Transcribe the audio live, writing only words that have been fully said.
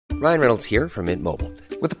Ryan Reynolds here from Mint Mobile.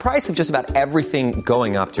 With the price of just about everything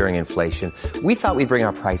going up during inflation, we thought we'd bring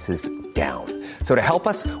our prices down. So to help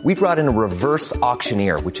us, we brought in a reverse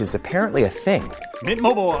auctioneer, which is apparently a thing. Mint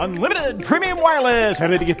Mobile Unlimited Premium Wireless. How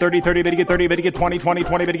to get 30, 30, bit to get 30, bit to get 20, 20,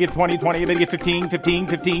 20, bit to get 20, 20, bit to get 15, 15,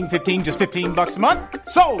 15, 15, just $15 a month?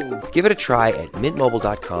 Sold! Give it a try at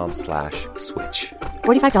mintmobile.com/switch.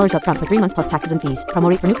 $45 up front for 3 months plus taxes and fees. Promo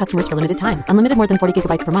rate for new customers for limited time. Unlimited more than 40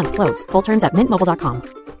 gigabytes per month. Slows full terms at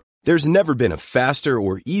mintmobile.com. There's never been a faster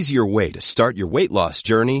or easier way to start your weight loss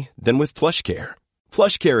journey than with PlushCare.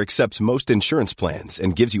 PlushCare accepts most insurance plans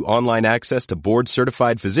and gives you online access to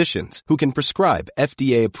board-certified physicians who can prescribe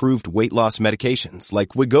FDA-approved weight loss medications like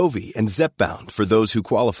Wegovy and Zepbound for those who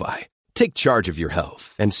qualify. Take charge of your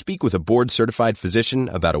health and speak with a board-certified physician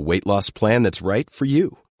about a weight loss plan that's right for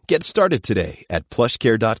you. Get started today at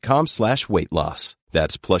plushcare.com/weight loss.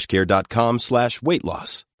 That's plushcare.com/weight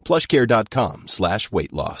loss.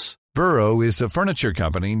 plushcare.com/weight loss. Burrow is a furniture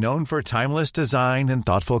company known for timeless design and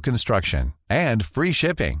thoughtful construction and free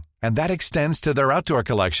shipping, and that extends to their outdoor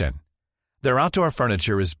collection. Their outdoor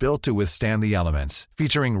furniture is built to withstand the elements,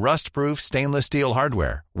 featuring rust-proof stainless steel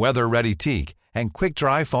hardware, weather-ready teak, and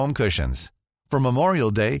quick-dry foam cushions. For Memorial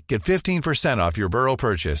Day, get 15% off your Burrow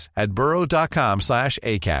purchase at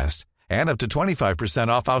burrow.com/acast and up to 25%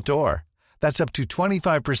 off outdoor. That's up to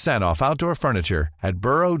 25% off outdoor furniture at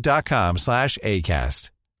burrow.com/acast.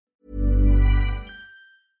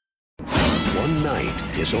 One night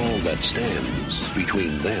is all that stands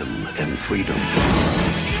between them and freedom.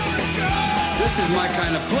 This is my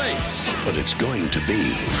kind of place. But it's going to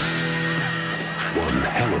be one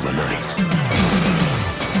hell of a night.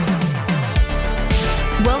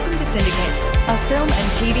 Welcome to Syndicate, a film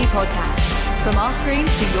and TV podcast. From our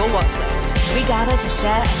screens to your watch list, we gather to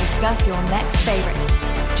share and discuss your next favourite.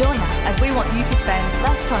 Join us as we want you to spend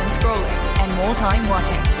less time scrolling and more time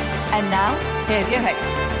watching. And now, here's your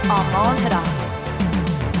host, Armand Haddad.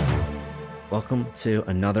 Welcome to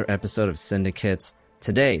another episode of Syndicates.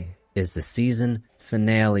 Today is the season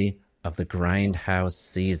finale of the Grindhouse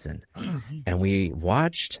season. And we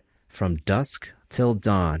watched From Dusk Till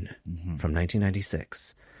Dawn from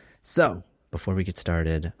 1996. So, before we get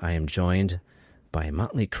started, I am joined by a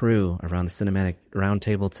motley crew around the Cinematic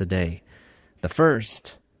Roundtable today. The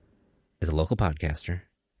first is a local podcaster,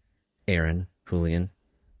 Aaron Julian.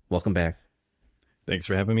 Welcome back. Thanks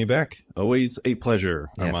for having me back. Always a pleasure,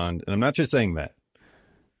 Armand. Yes. And I'm not just saying that.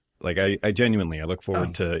 Like, I genuinely, I look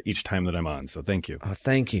forward to each time that I'm on, so thank you. Oh,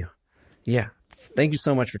 thank you. Yeah. Thank you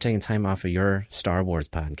so much for taking time off of your Star Wars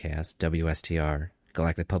podcast, WSTR,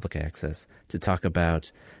 Galactic Public Access, to talk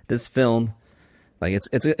about this film. Like, it's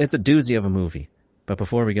a doozy of a movie. But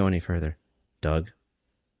before we go any further, Doug.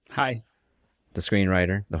 Hi. The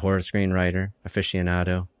screenwriter, the horror screenwriter,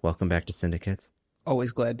 aficionado. Welcome back to Syndicates.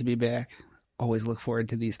 Always glad to be back. Always look forward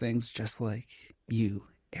to these things, just like you,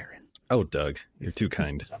 Aaron. Oh, Doug, you're too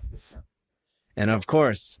kind. And of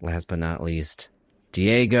course, last but not least,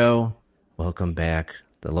 Diego. Welcome back.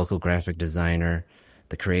 The local graphic designer,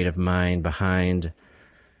 the creative mind behind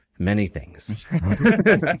many things.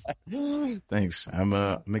 Thanks.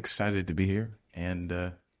 I'm excited to be here, and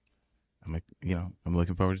I'm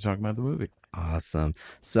looking forward to talking about the movie. Awesome.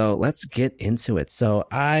 So let's get into it. So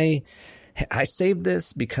I saved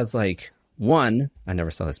this because, like, one, I never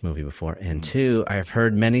saw this movie before, and two, I've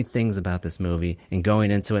heard many things about this movie, and going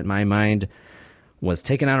into it, my mind was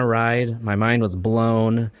taken on a ride. My mind was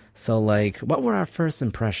blown. So, like, what were our first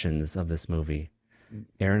impressions of this movie?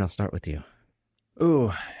 Aaron, I'll start with you.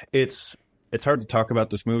 Ooh, it's hard to talk about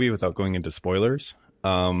this movie without going into spoilers.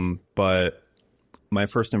 But my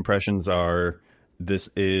first impressions are this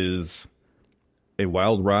is a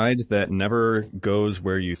wild ride that never goes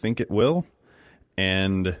where you think it will.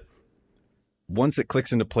 And once it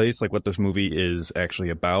clicks into place, like what this movie is actually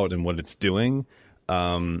about and what it's doing,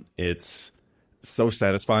 it's so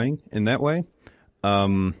satisfying in that way.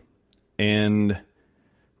 And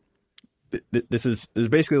this is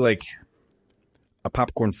basically like a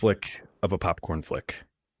popcorn flick of a popcorn flick.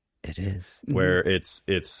 It is. Where it's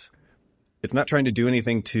not trying to do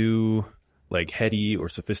anything too like heady or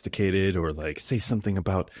sophisticated or like say something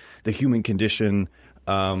about the human condition.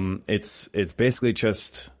 It's basically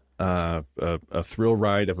just a thrill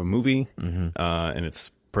ride of a movie, and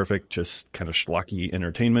it's perfect, just kind of schlocky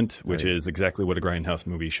entertainment, which is exactly what a Grindhouse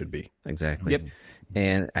movie should be. Exactly. Yep.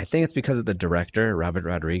 And I think it's because of the director, Robert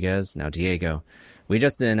Rodriguez. Now, Diego, we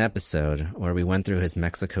just did an episode where we went through his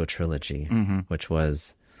Mexico trilogy, which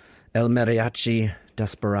was El Mariachi,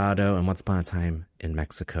 Desperado, and Once Upon a Time in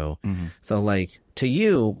Mexico. So, like, to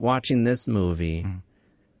you, watching this movie,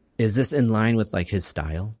 is this in line with, like, his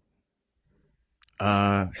style?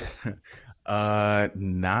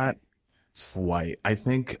 Not quite. I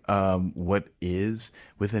think what is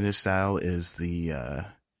within his style is the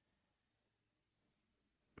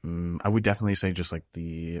I would definitely say just like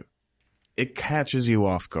it catches you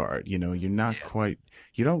off guard. You know, you're not quite,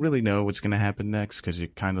 you don't really know what's going to happen next because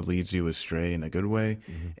it kind of leads you astray in a good way,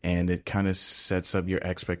 and it kind of sets up your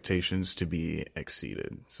expectations to be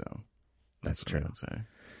exceeded. So That's true. I'd say.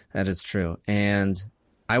 That is true. And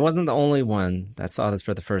I wasn't the only one that saw this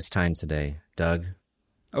for the first time today. Doug,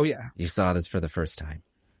 Oh yeah. you saw this for the first time.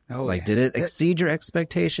 Oh, Like, yeah. did it exceed your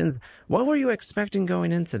expectations? What were you expecting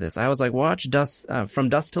going into this? I was like, watch From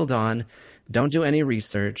Dusk Till Dawn. Don't do any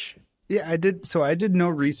research. Yeah, I did. So I did no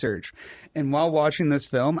research. And while watching this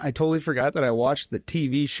film, I totally forgot that I watched the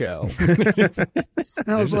TV show. And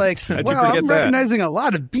I was like, How'd you wow, I'm forget that? recognizing a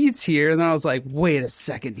lot of beats here. And then I was like, wait a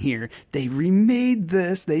second here. They remade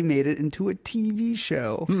this. They made it into a TV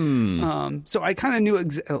show. So I kind of knew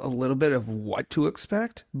a little bit of what to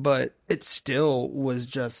expect, but it still was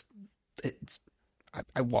just,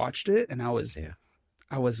 I watched it and I was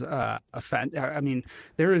offended. I mean,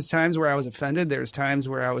 there was times where I was offended. There's times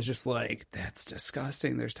where I was just like, that's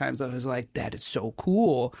disgusting. There's times I was like, that is so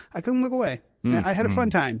cool. I couldn't look away. I had a fun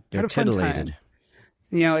time. You're had a fun titillated. time.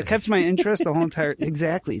 You know, it kept my interest the whole entire,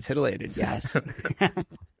 exactly, titillated. Yes.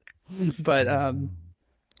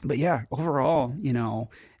 But yeah, overall, you know,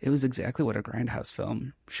 it was exactly what a Grindhouse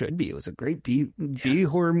film should be. It was a great B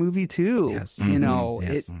horror movie too. Yes. You know,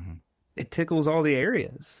 Yes. it tickles all the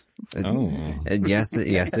areas. Yes,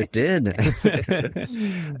 it did.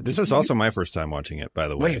 This is also my first time watching it, by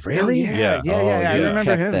the way. Wait, really? Yeah. Yeah. Oh, I yeah. remember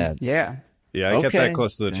Kept him. that. Yeah. Yeah, I kept Okay. that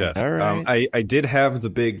close to the chest. All right. I did have the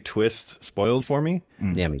big twist spoiled for me,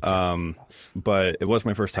 Yeah, me too. but it was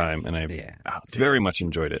my first time, and I very much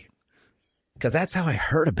enjoyed it. Because that's how I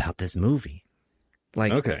heard about this movie.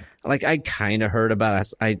 Like, Okay. like I kind of heard about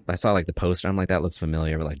it. I saw like the poster. I'm like, that looks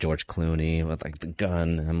familiar with like George Clooney with like the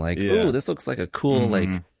gun. I'm like, Yeah. ooh, this looks like a cool like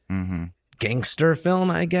gangster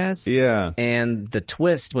film, I guess. Yeah. And the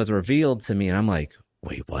twist was revealed to me, and I'm like,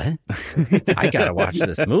 wait, what? I gotta watch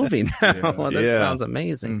this movie now. This Yeah. sounds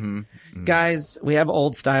amazing. Guys, we have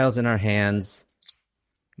old styles in our hands.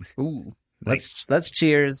 Ooh. Let's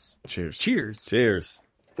cheers. Cheers. Cheers. Cheers.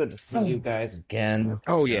 Good to see you guys again.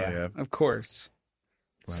 Oh yeah, of course.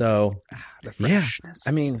 So, The yeah, freshness.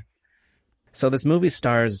 I mean, so this movie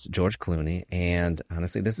stars George Clooney, and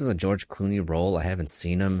honestly, this is a George Clooney role I haven't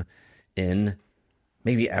seen him in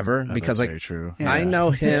maybe ever because That's like very true. I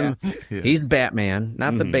know him. He's Batman,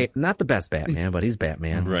 not the best Batman, but he's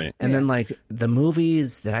Batman. Right. And then like the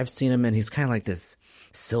movies that I've seen him in, he's kind of like this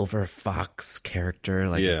silver fox character,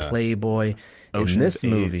 like a playboy. Ocean's in this 8,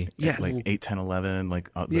 movie, yes, like 8, 10, 11, like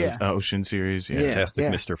those Ocean series. Yeah. Fantastic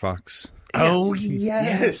Mr. Fox. Oh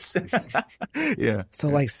yes. Yeah. So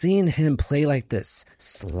like seeing him play like this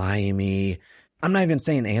slimy, I'm not even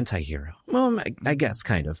saying anti-hero. Well, I guess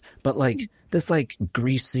kind of, but like this like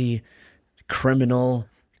greasy criminal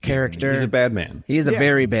character. He's a bad man. He is a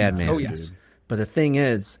very bad man. Oh yes. But the thing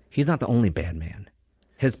is, he's not the only bad man.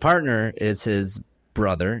 His partner is his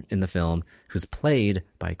brother in the film, who's played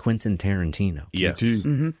by Quentin Tarantino. Yes.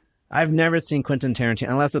 I've never seen Quentin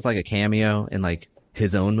Tarantino, unless it's like a cameo in like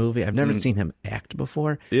his own movie. I've never seen him act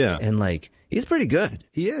before. Yeah. And like, he's pretty good.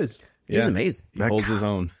 He is. He's amazing. He holds his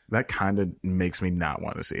own. That kind of makes me not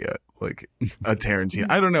want to see it. Like a Tarantino.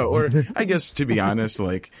 I don't know. Or I guess to be honest,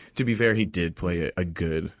 like to be fair, he did play a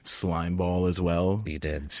good slime ball as well. He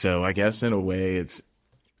did. So I guess in a way it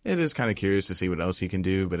is kind of curious to see what else he can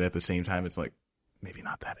do, but at the same time it's like maybe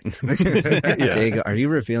not that again. Diego, are you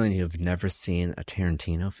revealing you've never seen a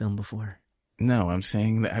Tarantino film before? No, I'm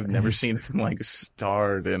saying that I've never seen him like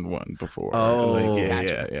starred in one before. Oh, like,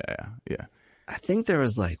 gotcha. Yeah. I think there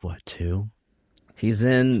was like, what, 2? He's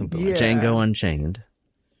in Django Unchained.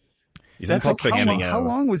 He's in That's Pulp like Fiction. How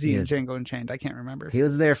long was he in is. Django Unchained? I can't remember. He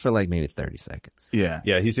was there for like maybe 30 seconds. Yeah.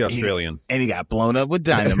 Yeah, he's the Australian. And he got blown up with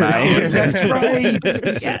dynamite. That's right.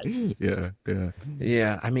 Yes. Yeah.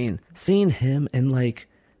 Yeah, I mean, seeing him and like,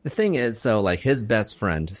 the thing is, so like his best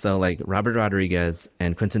friend, so like Robert Rodriguez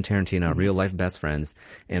and Quentin Tarantino are real life best friends.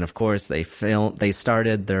 And of course they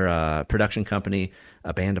started their production company,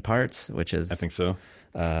 A Band of Parts, which is, I think so.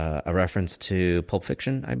 a reference to Pulp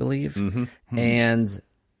Fiction, I believe. And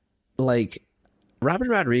like Robert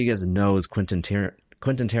Rodriguez knows Quentin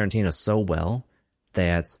Tarantino so well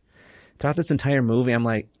that throughout this entire movie, I'm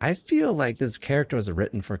like, I feel like this character was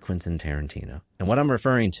written for Quentin Tarantino. And what I'm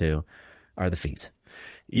referring to are the feet.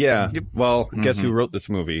 Yeah. Well, guess who wrote this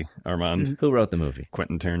movie, Armand? Who wrote the movie?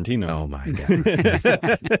 Quentin Tarantino. Oh my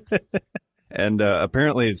God. And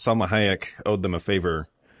apparently Salma Hayek owed them a favor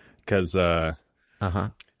because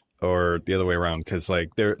or the other way around. Because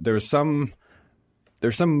like there's some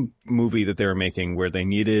movie that they were making where they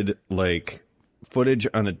needed like footage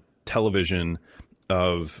on a television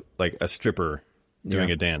of like a stripper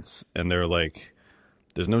doing a dance, and they're like,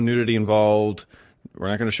 "There's no nudity involved. We're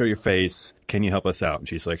not going to show your face. Can you help us out?" And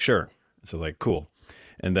she's like, "Sure." So like, cool.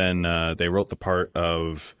 And then they wrote the part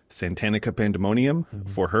of Santanica Pandemonium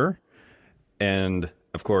for her. And,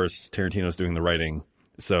 of course, Tarantino's doing the writing.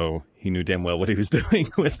 So he knew damn well what he was doing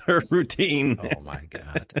with her routine. Oh, my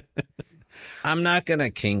God. I'm not going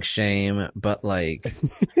to kink shame, but, like,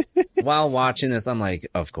 while watching this, I'm like,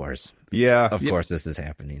 of course. Yeah. Of course this is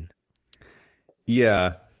happening.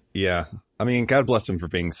 Yeah. Yeah. I mean, God bless him for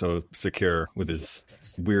being so secure with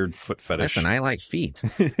his weird foot fetish. Listen, I like feet.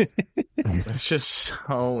 It's just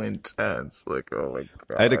so intense. Like, oh my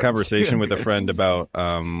God. I had a conversation with a friend about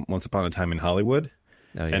Once Upon a Time in Hollywood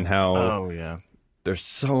and how there's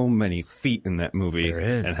so many feet in that movie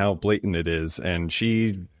and how blatant it is. And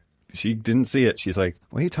she didn't see it. She's like,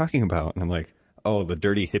 "What are you talking about?" And I'm like, "Oh, the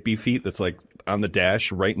dirty hippie feet that's like on the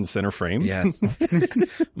dash right in center frame." Yes.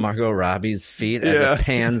 Margot Robbie's feet as it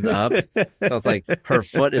pans up. So it's like her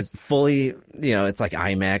foot is fully, it's like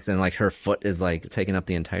IMAX, and like her foot is like taking up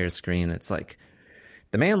the entire screen. It's like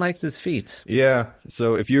the man likes his feet. Yeah.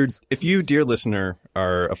 So if you, dear listener,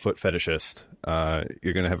 are a foot fetishist,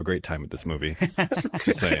 you're going to have a great time with this movie.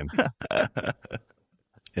 Just saying.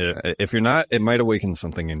 If you're not, it might awaken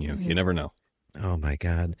something in you. You never know. Oh my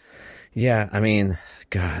God. Yeah, I mean,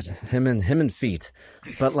 God, him and feet.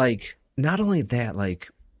 But like, not only that, like,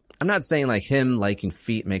 I'm not saying like him liking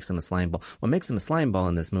feet makes him a slime ball. What makes him a slime ball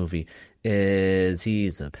in this movie is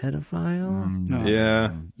he's a pedophile.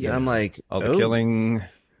 Yeah. And I'm like, all the killing,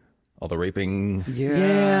 all the raping.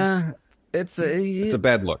 Yeah. It's a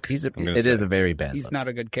bad look. It is a very bad look. He's not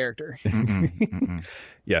a good character.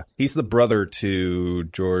 Yeah. He's the brother to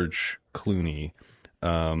George Clooney.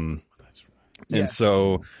 And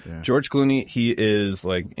so George Clooney, he is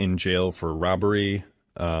like in jail for robbery,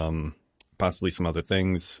 possibly some other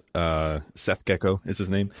things. Seth Gecko is his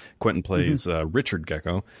name. Quentin plays Richard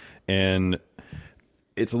Gecko. And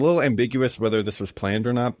it's a little ambiguous whether this was planned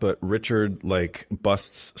or not, but Richard like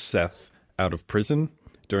busts Seth out of prison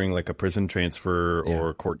during like a prison transfer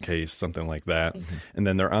or court case, something like that. And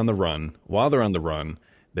then they're on the run. While they're on the run,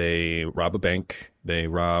 they rob a bank, they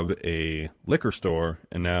rob a liquor store,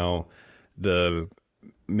 and now the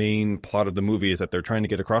main plot of the movie is that they're trying to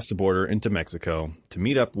get across the border into Mexico to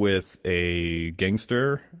meet up with a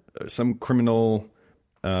gangster, some criminal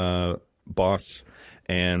boss.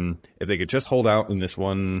 And if they could just hold out in this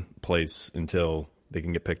one place until they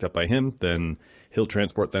can get picked up by him, then he'll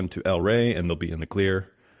transport them to El Rey and they'll be in the clear.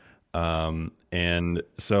 And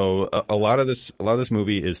so a lot of this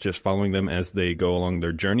movie is just following them as they go along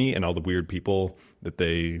their journey and all the weird people that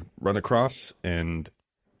they run across. And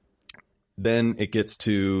then it gets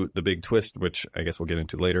to the big twist, which I guess we'll get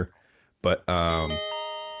into later. But,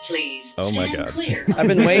 please. Oh my God. I've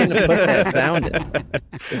been waiting to put that sound in.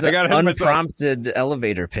 It's an unprompted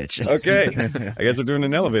elevator pitch. Okay. I guess we're doing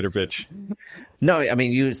an elevator pitch. No, I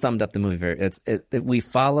mean, you summed up the movie very, we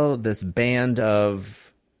follow this band of,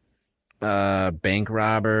 bank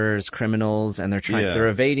robbers, criminals, and they're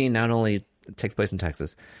evading not only, it takes place in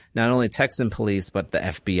Texas, not only Texan police, but the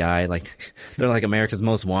FBI. Like, they're like America's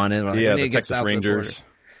Most Wanted. Like, the Texas Rangers.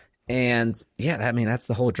 And that's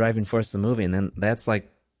the whole driving force of the movie. And then that's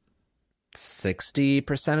like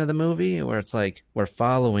 60% of the movie where it's like, we're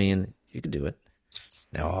following, you can do it.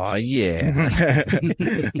 Oh yeah.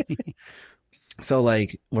 So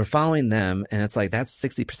like we're following them and it's like, that's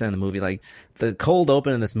 60% of the movie. Like the cold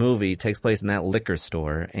open in this movie takes place in that liquor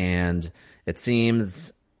store. And it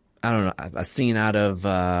seems, I don't know, a scene out of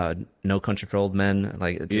No Country for Old Men.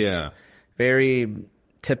 Like, just very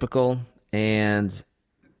typical. And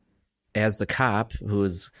as the cop who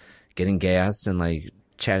is getting gas and like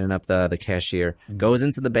chatting up the cashier goes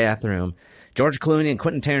into the bathroom, George Clooney and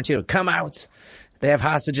Quentin Tarantino come out. They have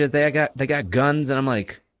hostages. They got guns, and I'm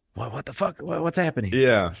like, what the fuck? What's happening?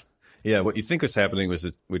 Yeah. What you think was happening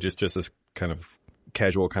was just this kind of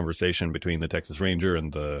casual conversation between the Texas Ranger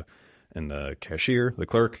and the cashier, the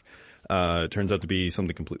clerk. Turns out to be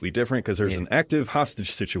something completely different because there's an active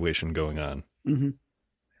hostage situation going on. Mm-hmm.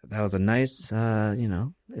 That was a nice,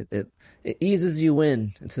 it eases you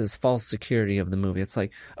into this false security of the movie. It's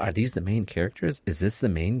like, are these the main characters? Is this the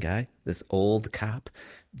main guy? This old cop?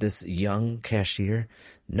 This young cashier?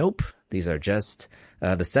 Nope. These are just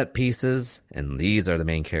the set pieces, and these are the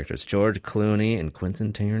main characters, George Clooney and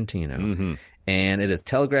Quentin Tarantino. Mm-hmm. And it is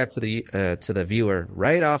telegraphed to the viewer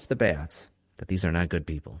right off the bat that these are not good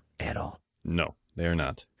people at all. No, they are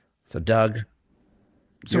not. So, Doug,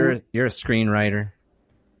 you're a screenwriter.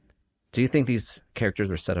 Do you think these characters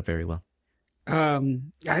were set up very well?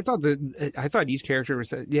 I thought each character was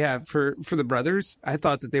set. Yeah, for the brothers, I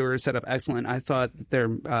thought that they were set up excellent. I thought that their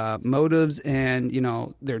motives and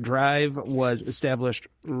their drive was established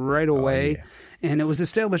right away, and it was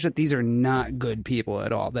established that these are not good people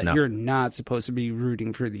at all. That you're not supposed to be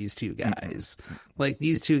rooting for these two guys. Like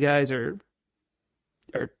these two guys are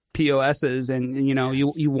POSs, and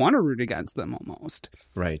you want to root against them almost.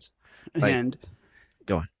 Right. And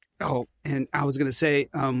go on. Oh, and I was going to say,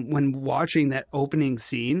 when watching that opening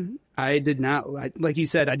scene, I did not, like you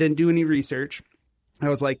said, I didn't do any research. I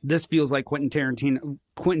was like, this feels like Quentin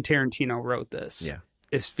Tarantino wrote this. Yeah.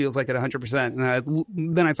 This feels like it 100%.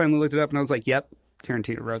 And then I finally looked it up and I was like, yep,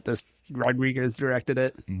 Tarantino wrote this. Rodriguez directed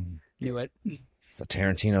it. Knew it. It's a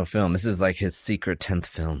Tarantino film. This is like his secret 10th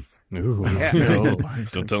film. Ooh, yeah. No,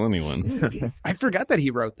 don't tell anyone. I forgot that he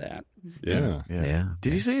wrote that. Yeah.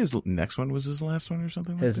 Did he say his next one was his last one or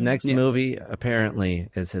something? His next movie apparently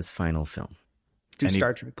is his final film. Do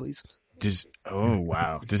Star Trek, please.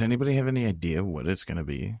 Wow. Does anybody have any idea what it's going to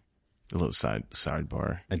be? A little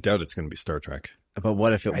sidebar. I doubt it's going to be Star Trek. But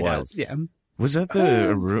what if it was? Yeah. Was that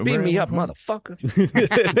the rumor? Beat me up, motherfucker.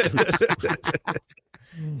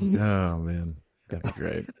 Oh man, that'd be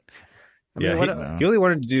great. He only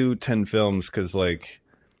wanted to do 10 films because,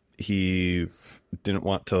 he didn't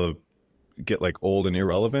want to get, old and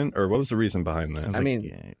irrelevant, or what was the reason behind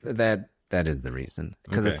that? That is the reason.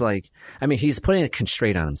 Because it's he's putting a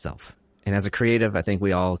constraint on himself. And as a creative, I think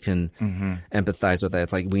we all can empathize with that.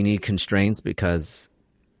 It's like we need constraints because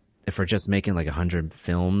if we're just making 100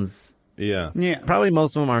 films, probably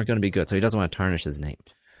most of them aren't going to be good. So he doesn't want to tarnish his name.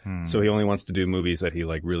 So he only wants to do movies that he,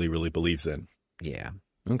 really, really believes in. Yeah.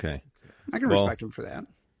 Okay. I can respect him for that.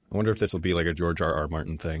 I wonder if this will be like a George R.R.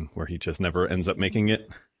 Martin thing where he just never ends up making it.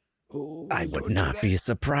 I would not be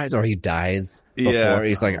surprised. Or he dies before.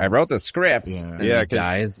 He's like, I wrote the script. And he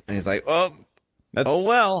dies. And he's like, oh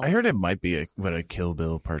well. I heard it might be a Kill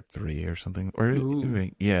Bill Part 3 or something. Or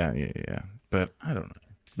yeah. But I don't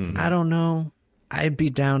know. I don't know. I'd be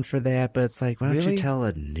down for that, but it's like, why don't you tell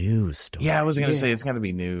a new story? Yeah, I was going to say it's got to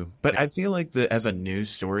be new. But I feel like as a news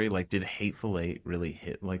story, did Hateful Eight really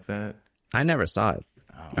hit like that? I never saw it.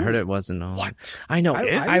 I heard it wasn't on. What? I know.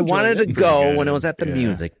 I wanted to go when it was at the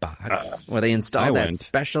Music Box where they installed that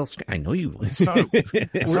special screen. I know you went.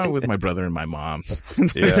 I saw it with my brother and my mom.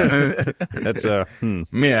 That's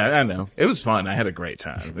Yeah, I know. It was fun. I had a great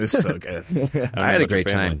time. It was so good. I had a great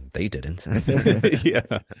time. They didn't.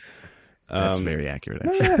 Yeah. That's very accurate,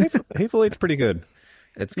 actually. No, Hateful Eight's pretty good.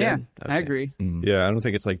 It's good. Yeah, okay. I agree. Yeah, I don't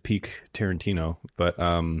think it's peak Tarantino, but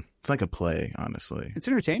it's like a play, honestly. It's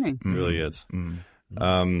entertaining. It really is.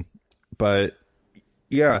 But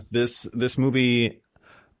yeah, this movie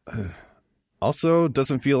also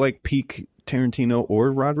doesn't feel like peak Tarantino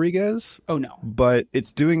or Rodriguez. Oh no. But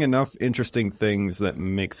it's doing enough interesting things that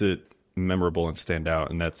makes it memorable and stand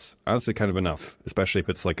out, and that's honestly kind of enough, especially if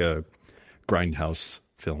it's like a Grindhouse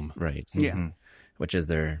film. Right. Yeah. Which is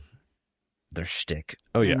their shtick.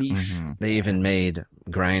 Oh yeah. They even made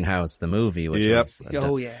Grindhouse the movie, which was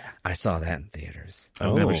I saw that in theaters.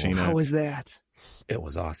 I've never seen it. How was that? It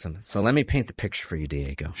was awesome. So let me paint the picture for you,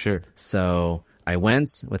 Diego. Sure. So I went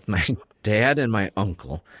with my dad and my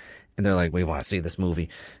uncle, and they're like, we want to see this movie.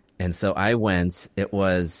 And so I went. It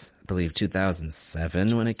was, I believe,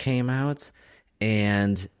 2007 when it came out.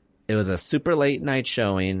 And it was a super late night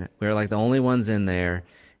showing. We were the only ones in there.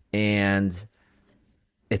 And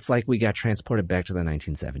it's like we got transported back to the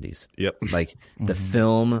 1970s. Yep. The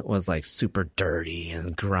film was super dirty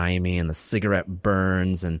and grimy, and the cigarette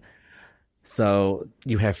burns. And so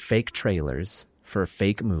you have fake trailers for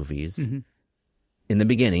fake movies in the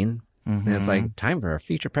beginning. And it's time for a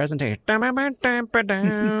feature presentation. And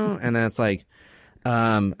then it's I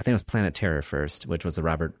think it was Planet Terror first, which was a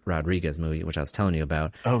Robert Rodriguez movie, which I was telling you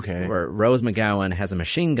about. Okay. Where Rose McGowan has a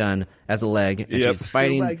machine gun as a leg, and she's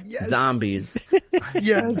fighting zombies.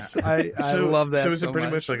 Yes. I love that. So is it pretty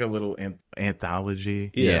much like a little anthology?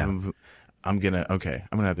 Yeah. I'm gonna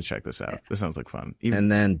have to check this out. This sounds like fun.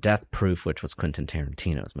 And then Death Proof, which was Quentin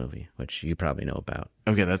Tarantino's movie, which you probably know about.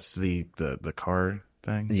 Okay, that's the car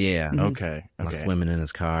thing. Yeah. Okay. Lots of women in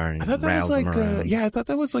his car, and I thought that rattles was them around. I thought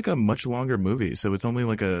that was a much longer movie. So it's only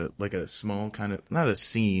like a small kind of, not a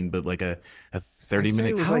scene, but a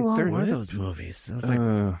 30-minute. Was How long 30 were minutes? those movies? It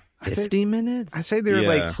was 50 minutes. I say they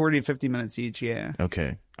were 40 to 50 minutes each. Yeah.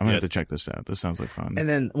 Okay, I'm gonna have to check this out. This sounds like fun. And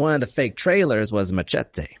then one of the fake trailers was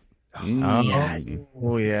Machete. Yes.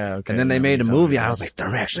 Oh yeah. Okay. And then they made a movie. I was like,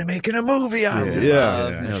 they're actually making a movie out of this. Yeah.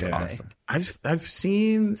 And it was awesome. I've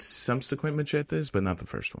seen subsequent Machetes, but not the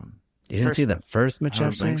first one. You didn't see the first I Machete?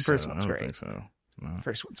 don't think so. First one's I don't great. think so. No.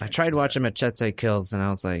 First one's I tried watching Machete Kills, and I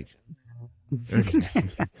was like,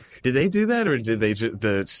 Did they do that, or did they?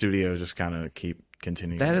 The studio just kind of keep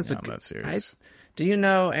continuing that is on that series? do you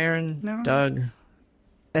know, Aaron, No. Doug?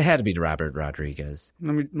 It had to be Robert Rodriguez.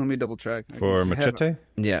 Let me double check. For Machete?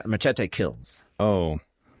 Yeah, Machete Kills. Oh,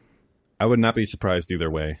 I would not be surprised either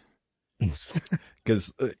way.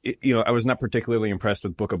 Because, I was not particularly impressed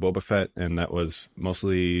with Book of Boba Fett, and that was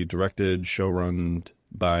mostly directed, showrun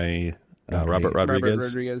by Robert Rodriguez. Robert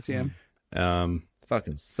Rodriguez, yeah.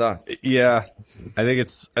 Fucking sucks. Yeah, I think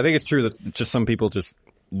it's true that just some people just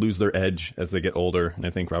lose their edge as they get older, and I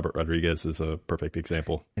think Robert Rodriguez is a perfect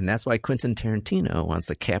example. And that's why Quentin Tarantino wants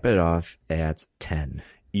to cap it off at 10.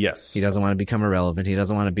 Yes. He doesn't want to become irrelevant. He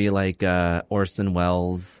doesn't want to be like Orson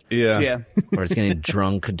Welles. Yeah. Or he's getting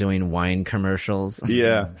drunk doing wine commercials.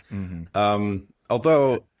 Yeah.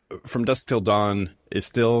 Although From Dusk Till Dawn is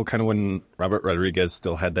still kind of when Robert Rodriguez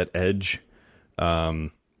still had that edge.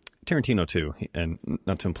 Tarantino too, and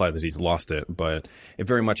not to imply that he's lost it, but it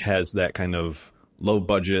very much has that kind of low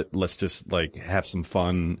budget, let's just like have some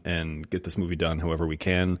fun and get this movie done however we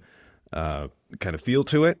can kind of feel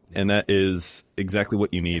to it. And that is exactly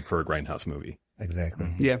what you need for a Grindhouse movie.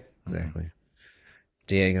 Exactly. Yeah. Exactly.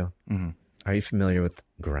 Diego, are you familiar with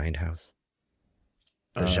Grindhouse?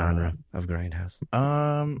 The genre of Grindhouse?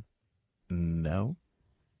 No.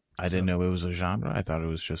 I didn't know it was a genre. I thought it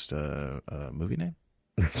was just a movie name.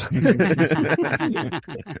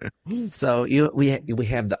 So we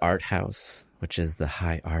have the art house, which is the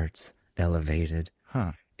high arts, elevated,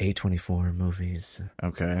 A24 movies.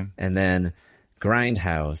 Okay. And then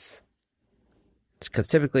Grindhouse, because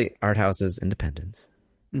typically art house is independence.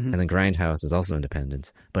 And then Grindhouse is also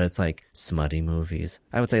independence, but it's like smutty movies.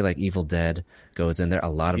 I would say like Evil Dead goes in there. A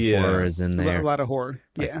lot of horror is in there. A lot of horror.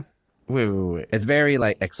 Yeah. Wait. It's very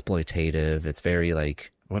like exploitative. It's very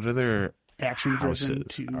like, What other Action houses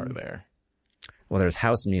driven are there? well, there's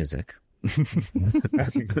house music. I think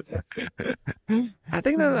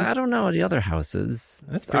that, I don't know the other houses.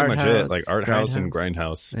 That's It's pretty art much house, it, like art house and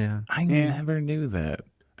Grindhouse. Yeah. I never knew that.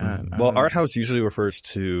 Well, art house usually refers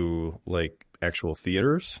to like actual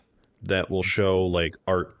theaters that will show like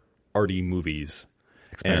arty movies,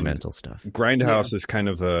 Experimental stuff. Grindhouse is kind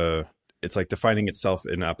of it's like defining itself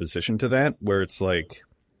in opposition to that, where it's like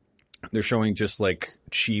they're showing just like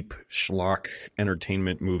cheap schlock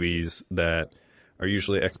entertainment movies that are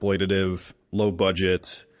usually exploitative, low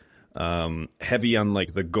budget, heavy on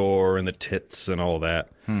like the gore and the tits and all that.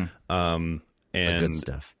 And The good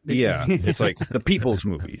stuff. Yeah, it's like the people's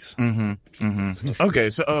movies. Okay,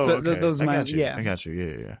 so okay. those I might- got you. yeah. I got you.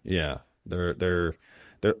 Yeah. Yeah, they're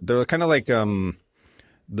kind of like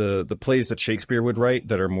the plays that Shakespeare would write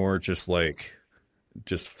that are more just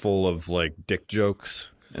full of like dick jokes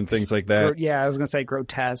and things like that. Yeah, I was gonna say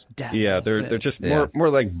grotesque death. Yeah, they're just more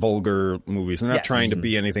like vulgar movies. They're not Yes. trying to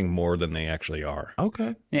be anything more than they actually are.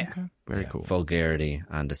 Okay. Yeah. Okay. Very cool. Vulgarity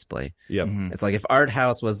on display. Yep. It's like if art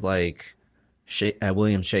house was like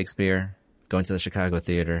William Shakespeare going to the Chicago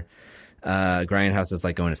Theater, Grindhouse is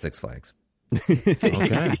like going to Six Flags.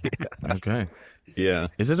 Okay. Okay. Yeah.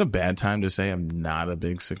 Is it a bad time to say I'm not a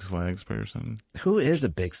big Six Flags person? Who is a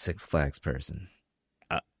big Six Flags person?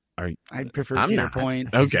 I prefer I'm Cedar not.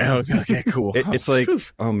 Point. Okay, cool. It's like,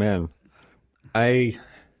 oh man,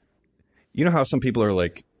 you know how some people are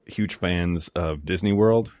like huge fans of Disney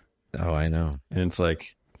World, Oh, I know. and it's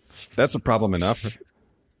like that's a problem enough.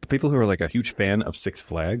 The people who are like a huge fan of Six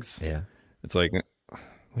Flags, Yeah. it's like, what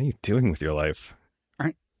are you doing with your life?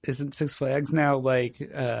 Isn't Six Flags now like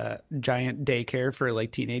giant daycare for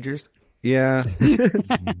like teenagers? Yeah,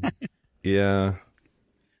 yeah.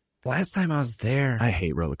 Last time I was there, I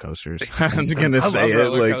hate roller coasters. I was gonna say love it.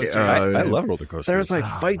 roller Like coasters. I love roller coasters. there was like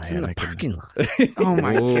fights in man, the I couldn't- parking lot. Oh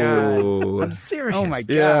my god! Whoa. I'm serious. Oh my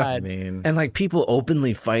Yeah. I god! mean, And like people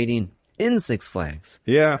openly fighting in Six Flags.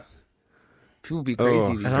 Yeah, People be crazy. these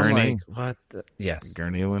And days. I'm Gurney. like, what? Yes.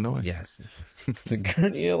 Gurney, Illinois. Yes. To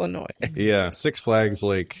Gurney, Illinois. yeah. Six Flags,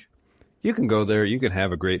 like you can go there, you can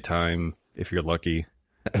have a great time if you're lucky.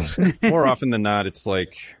 More often than not, it's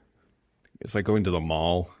like going to the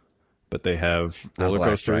mall, but they have On roller Black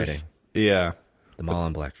coasters. Friday. Yeah, The mall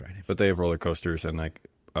on Black Friday. but they have roller coasters and like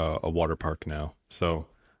a water park now. So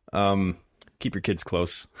keep your kids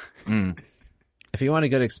close. If you want a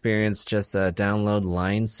good experience, just download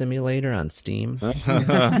Line Simulator on Steam.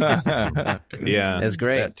 Yeah, It's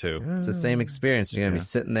great. That too. It's the same experience. You're going to be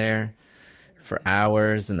sitting there for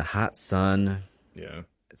hours in the hot sun. Yeah.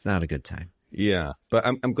 It's not a good time. Yeah, but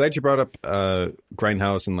I'm glad you brought up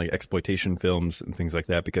Grindhouse and like exploitation films and things like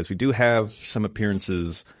that, because we do have some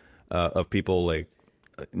appearances of people like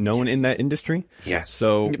known in that industry. Yes.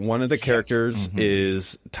 So one of the characters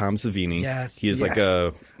is Tom Savini. Yes. He is like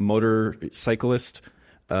a motorcyclist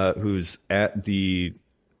who's at the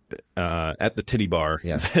titty bar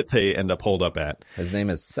that they end up holed up at. His name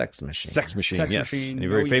is Sex Machine. Sex Machine, Sex yes. Machine. And he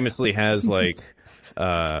very famously has like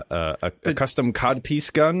a custom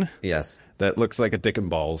codpiece gun. Yes. That looks like a dick and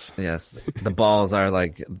balls. Yes. The balls are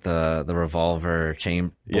like the revolver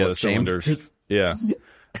the cylinders. Yeah.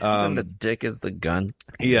 And the dick is the gun.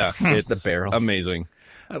 Yeah. It's the barrel. Amazing.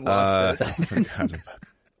 I lost it.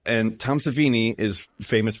 And Tom Savini is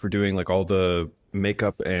famous for doing like all the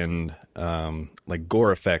makeup and like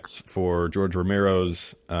gore effects for George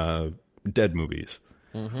Romero's Dead movies.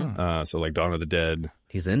 So like Dawn of the Dead.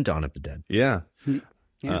 He's in Dawn of the Dead. Yeah. He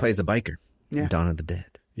plays a biker in Dawn of the Dead.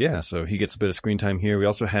 Yeah, so he gets a bit of screen time here. We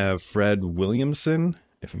also have Fred Williamson,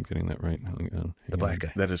 if I'm getting that right. The black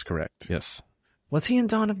guy. That is correct. Yes. Was he in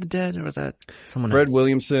Dawn of the Dead, or was that someone Fred else?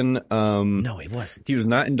 Williamson. No, he wasn't. He was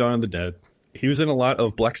not in Dawn of the Dead. He was in a lot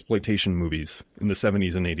of blaxploitation movies in the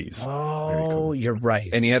 70s and 80s. Oh, you're right.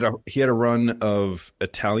 And he had a run of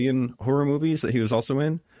Italian horror movies that he was also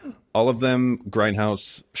in. All of them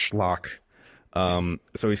Grindhouse, Schlock.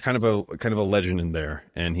 So he's kind of a legend in there,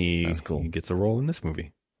 and he gets a role in this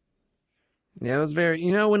movie. Yeah, it was very,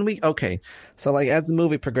 so like as the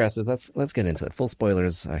movie progresses, let's get into it. Full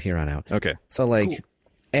spoilers here on out. Okay. So like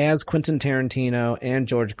as Quentin Tarantino and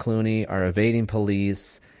George Clooney are evading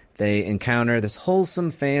police, they encounter this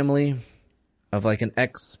wholesome family of like an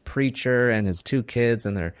ex-preacher and his 2 kids,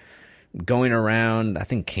 and they're going around, I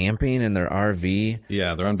think, camping in their RV.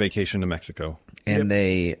 Yeah, they're on vacation to Mexico. And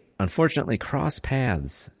they unfortunately cross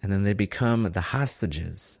paths, and then they become the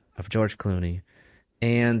hostages of George Clooney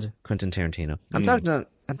and Quentin Tarantino. I'm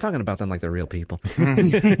talking about them like they're real people.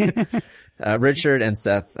 Richard and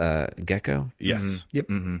Seth Gecko. Yes. Yep.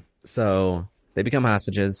 So they become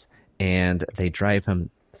hostages, and they drive him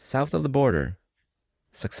south of the border,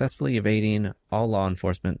 successfully evading all law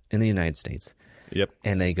enforcement in the United States. Yep.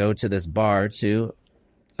 And they go to this bar to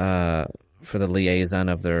for the liaison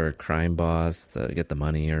of their crime boss to get the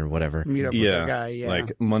money or whatever. Meet up with the guy,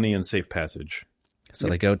 like money and safe passage. So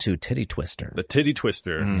they go to Titty Twister. The Titty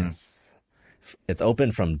Twister. Yes. It's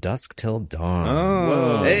open from dusk till dawn.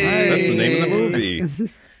 Oh, hey! That's the name of the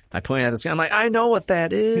movie. I pointed at this guy. I'm like, I know what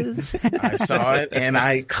that is. I saw it and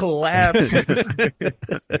I clapped.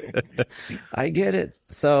 I get it.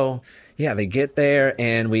 So yeah, they get there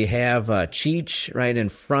and we have Cheech right in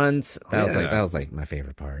front. That was like my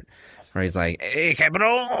favorite part. Where he's like, "Hey,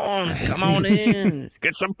 cabron, come on in,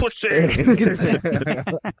 get some pussy."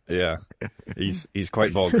 Yeah, he's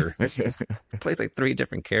quite vulgar. Plays like 3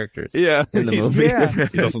 different characters. Yeah, in the movie. Yeah.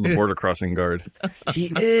 He's also the border crossing guard.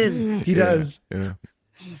 He is. He does. Yeah.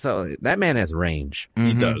 So that man has range.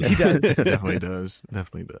 He does. He does. Definitely does.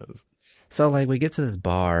 Definitely does. So like we get to this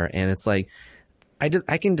bar and it's like,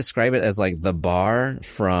 I can describe it as like the bar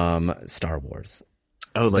from Star Wars.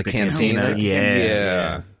 Oh, like the the cantina.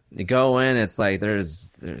 Yeah. You go in, it's like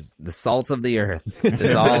there's the salt of the earth.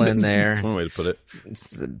 It's all in there. That's one way to put it.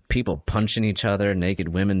 It's people punching each other, naked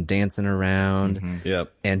women dancing around.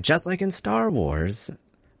 Yep. And just like in Star Wars,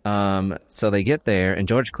 so they get there, and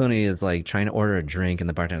George Clooney is like trying to order a drink, and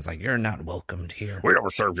the bartender's like, "You're not welcomed here." We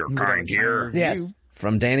don't serve your kind here. Yes.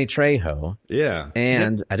 From Danny Trejo. Yeah.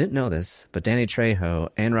 And I didn't know this, but Danny Trejo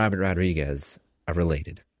and Robert Rodriguez are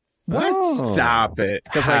related. What? Oh. Stop it.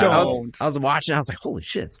 Because like, I was watching, I was like, holy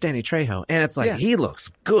shit, it's Danny Trejo. And it's like, he looks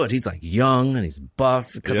good. He's like young and he's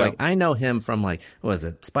buff. Because like, I know him from like, what was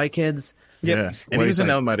it, Spy Kids? Yep. Yeah. And he was in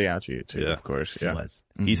like, El Mariachi too, of course. Yeah. He was.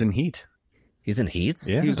 He's in Heat. He's in Heat?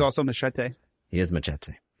 Yeah. He was also Machete. He is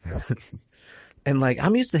Machete. And like,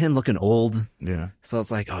 I'm used to him looking old. Yeah. So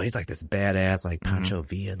it's like, oh, he's like this badass, like Pancho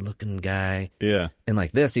Villa looking guy. Yeah. And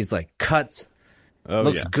like this, he's like cut.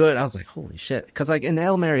 Looks good. I was like, holy shit. Because like in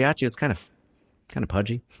El Mariachi, it's kind of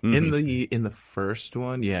pudgy. Mm-hmm. In the first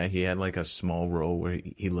one, yeah, he had like a small role where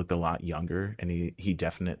he looked a lot younger, and he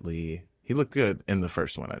definitely looked good in the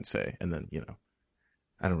first one, I'd say. And then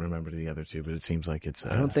I don't remember the other two, but it seems like it's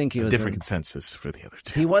I don't think he a was different consensus for the other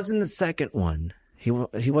two. He was in the second one. He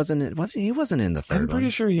wasn't in the third one. I'm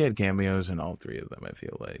pretty sure he had cameos in all 3 of them. I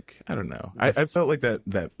feel like I don't know. I felt like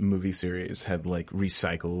that movie series had like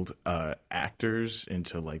recycled actors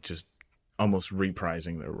into like just almost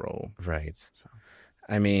reprising their role. Right. So,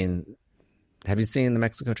 I mean, have you seen the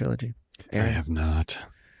Mexico trilogy, Aaron? I have not.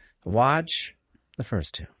 Watch the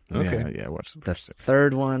first 2. Okay. Yeah. Watch the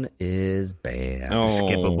third one is bad. Oh.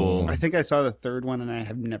 Skippable. I think I saw the third one, and I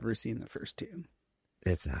have never seen the first 2.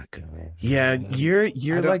 It's not good. Yeah, you're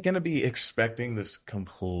like going to be expecting this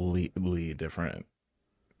completely different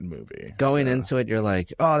movie. Going into it, you're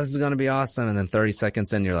like, oh, this is going to be awesome. And then 30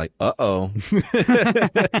 seconds in, you're like, uh-oh.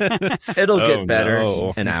 It'll get better.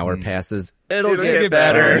 No. An hour passes. It'll get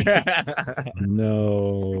better.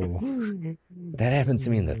 No. That happened to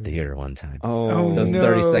me in the theater one time. Oh, Those no.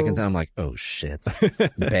 30 seconds, and I'm like, oh, shit.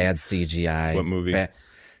 Bad CGI. What movie?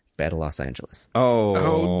 Bad Los Angeles.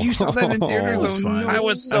 Oh, you saw that in theaters? It was fun. I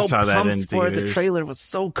was so saw that in pumped for it. The theaters. trailer was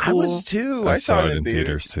so I cool. was too. I saw it in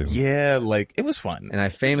theaters too. Yeah, like it was fun. And I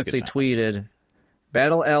famously tweeted,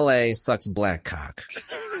 Battle LA sucks black cock.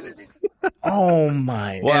 Oh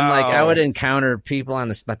my! And like I would encounter people on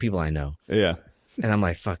the not people I know. Yeah. And I'm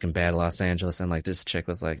like, fucking Bad Los Angeles. And like, this chick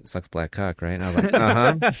was like, sucks black cock, right? And I was like,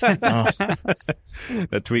 uh-huh.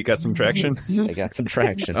 That tweet got some traction. They got some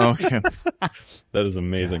traction. Okay. That is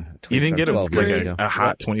amazing. You didn't get 12 years like ago. a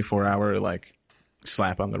hot 24-hour like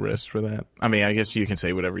slap on the wrist for that. I mean, I guess you can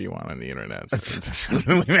say whatever you want on the internet. So it doesn't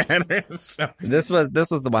really matter. So. This was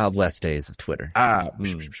the Wild West days of Twitter.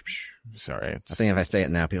 Sorry. I think if I say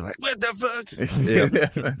it now, people are like, what the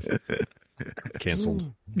fuck?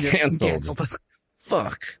 Canceled. Canceled.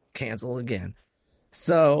 Fuck. Canceled again.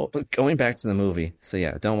 So, going back to the movie. So,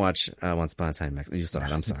 yeah, don't watch Once Upon a Time. You saw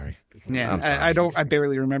it. I'm sorry. Yeah, I'm sorry. I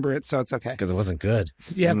barely remember it, so it's okay. Because it wasn't good.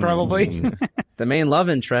 Yeah, probably. The main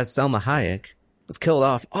love interest, Selma Hayek, was killed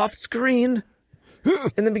off screen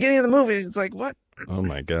in the beginning of the movie. It's like, what? Oh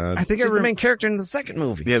my god. I think She's the main character in the second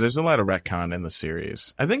movie. Yeah, there's a lot of retcon in the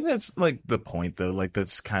series. I think that's like the point, though. Like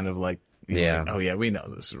that's kind of like, yeah. Like, oh yeah, we know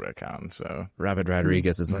this is retcon. So Robert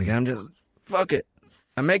Rodriguez is like, fuck it.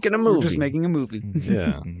 I'm making a movie. We're just making a movie.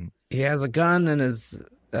 Yeah. He has a gun in his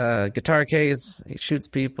guitar case. He shoots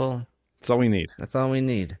people. That's all we need. That's all we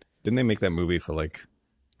need. Didn't they make that movie for like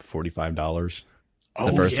 $45?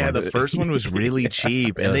 Oh, the first one. The first one was really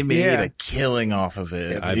cheap, and they made a killing off of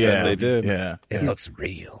it. I bet they did. Yeah. It looks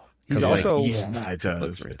real. He's also it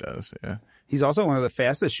does. It does. Yeah. He's also one of the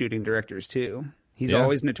fastest shooting directors too. He's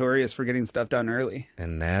always notorious for getting stuff done early.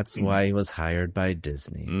 And that's why he was hired by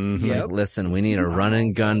Disney. Mm-hmm. He's like, listen, we need a run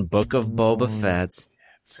and gun Book of Boba Fett.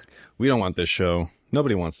 We don't want this show.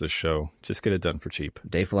 Nobody wants this show. Just get it done for cheap.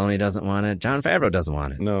 Dave Filoni doesn't want it. John Favreau doesn't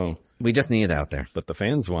want it. No. We just need it out there. But the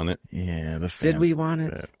fans want it. Yeah, the fans. Did we want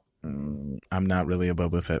it? I'm not really a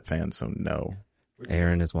Boba Fett fan, so no.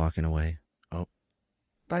 Aaron is walking away. Oh.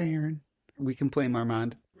 Bye, Aaron. We can blame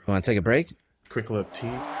Armand. Want to take a break? Quick lip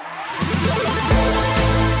tea.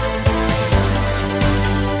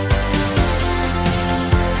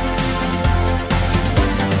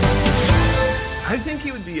 I think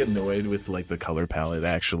he would be annoyed with like the color palette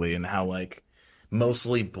actually, and how like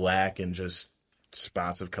mostly black and just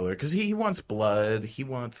spots of color, because he wants blood. He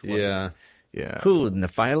wants like, yeah. Who?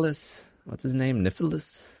 Nephilus? What's his name?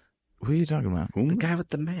 Nifilus? Who are you talking about? The guy with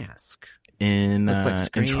the mask. In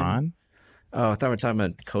like in Tron? Oh, I thought we were talking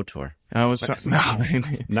about KOTOR. I was no.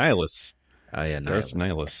 Nihilus. Oh yeah, Darth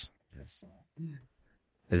Nihilus. Yes.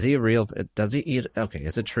 Is he a real? Does he eat? Okay,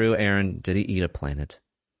 is it true, Aaron? Did he eat a planet?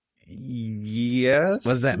 Yes.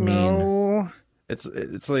 What does that mean? No.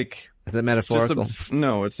 It's like, is it metaphorical?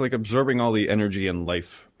 No, it's like absorbing all the energy and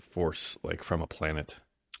life force like from a planet.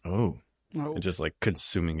 Oh. And just like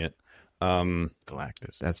consuming it.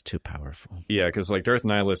 Galactus. That's too powerful. Yeah, because like Darth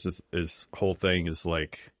Nihilus is whole thing is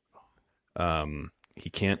like, he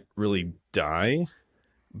can't really die,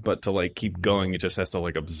 but to like keep going, it just has to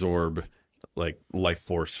like absorb like life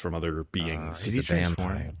force from other beings. He's a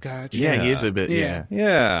vampire. Gotcha. Yeah, he is a bit.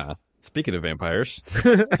 Yeah. Speaking of vampires.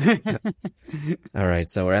 All right,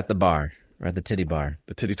 so we're at the bar. We're at the titty bar.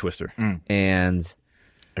 The titty twister. And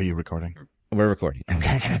are you recording? We're recording.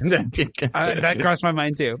 That crossed my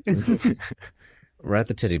mind too. We're at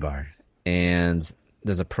the titty bar, and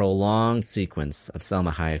there's a prolonged sequence of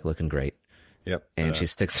Selma Hayek looking great. Yep. And she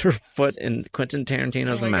sticks her foot in Quentin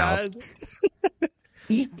Tarantino's mouth.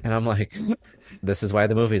 And I'm like, this is why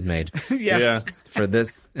the movie's made. Yeah. For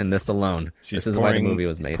this and this alone. This is why the movie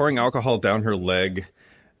was made. Pouring alcohol down her leg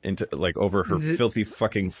into like over her filthy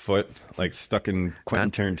fucking foot, like stuck in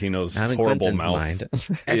Quentin Tarantino's horrible mouth.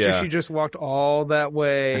 After she just walked all that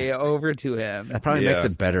way over to him. That probably makes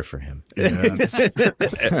it better for him.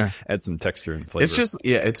 Add some texture and flavor. It's just,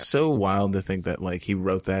 it's so wild to think that like he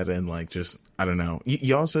wrote that and like just, I don't know.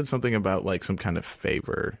 Y'all said something about like some kind of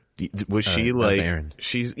favor. Was she like, Aaron.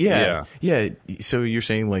 She's, so you're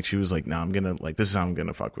saying like she was like, no, I'm gonna like, this is how I'm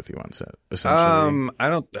gonna fuck with you on set, essentially. I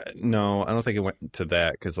don't think it went to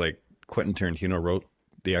that, because like Quentin Tarantino wrote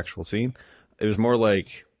the actual scene. It was more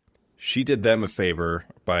like she did them a favor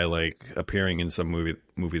by like appearing in some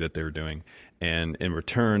movie that they were doing, and in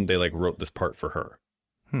return they like wrote this part for her.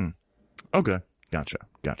 Okay, gotcha.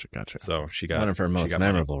 So she got one of her most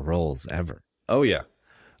memorable roles ever. Oh yeah.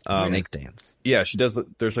 Snake dance. Yeah, she does.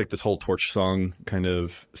 There's like this whole torch song kind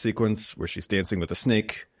of sequence where she's dancing with a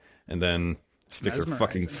snake and then sticks her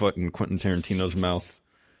fucking foot in Quentin Tarantino's mouth.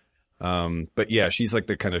 But yeah, she's like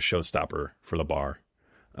the kind of showstopper for the bar.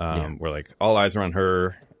 Where like all eyes are on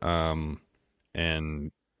her.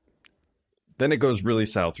 And then it goes really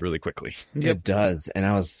south really quickly. It does. And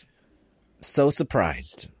I was so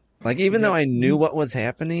surprised. Like, even though I knew what was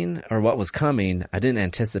happening or what was coming, I didn't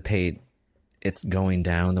anticipate it's going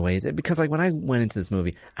down the way it did. Because, like, when I went into this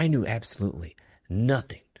movie, I knew absolutely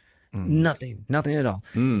nothing. Nothing at all.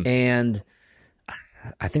 And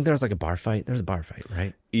I think there was, like, a bar fight. There was a bar fight,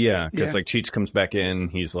 right? Yeah, because, like, Cheech comes back in.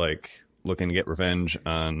 He's, like, looking to get revenge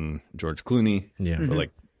on George Clooney for,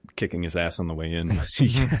 like, kicking his ass on the way in.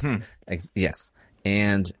 Yes.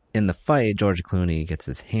 And in the fight, George Clooney gets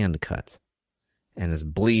his hand cut. And is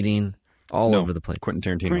bleeding all over the place. Quentin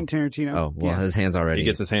Tarantino. Oh, well, his hand's already... He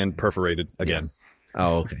gets his hand perforated again. Yeah.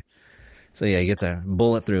 Oh, okay. So, yeah, he gets a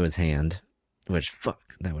bullet through his hand, which, fuck,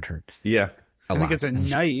 that would hurt. Yeah. A lot. He gets a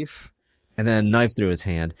knife. And then a knife through his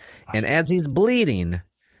hand. And as he's bleeding,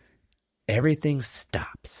 everything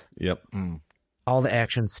stops. Yep. All the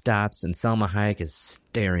action stops, and Salma Hayek is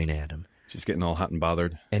staring at him. She's getting all hot and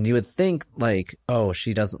bothered. And you would think, like, oh,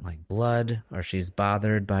 she doesn't like blood, or she's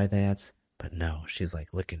bothered by that. But no, she's like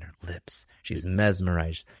licking her lips. She's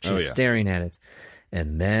mesmerized. She's staring at it.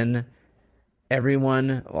 And then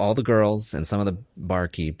everyone, all the girls and some of the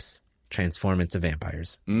barkeeps transform into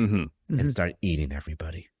vampires and start eating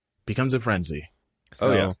everybody. Becomes a frenzy.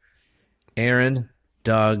 So, Aaron,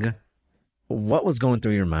 Doug, what was going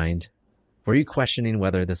through your mind? Were you questioning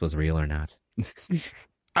whether this was real or not?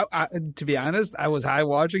 To be honest, I was high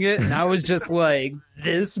watching it, and I was just like,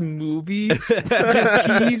 this movie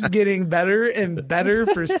just keeps getting better and better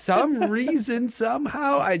for some reason.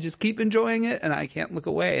 Somehow, I just keep enjoying it, and I can't look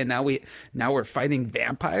away. And now we're fighting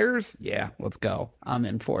vampires. Yeah, let's go. I'm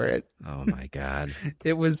in for it. Oh my god,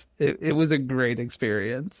 it was a great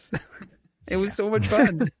experience. It was so much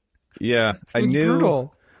fun. Yeah, it was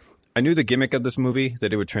brutal. I knew the gimmick of this movie,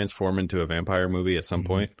 that it would transform into a vampire movie at some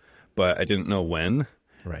point, but I didn't know when.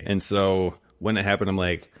 Right. And so when it happened, I'm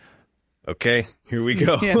like, okay, here we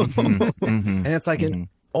go. And it's like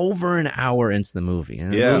over an hour into the movie.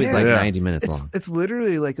 And the movie's like 90 minutes long. It's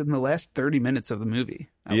literally like in the last 30 minutes of the movie,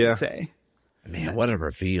 I would say. Man, what a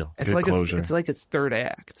reveal. It's like it's like its third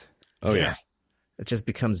act. Oh, yeah. It just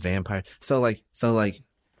becomes vampire. So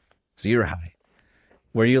you're high.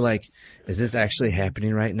 Were you like, is this actually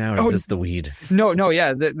happening right now, or is this the weed? No,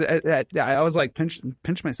 yeah. I was like, pinch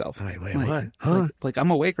myself. Wait, like, what? Huh? Like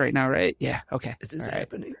I'm awake right now, right? Yeah. Okay. Is this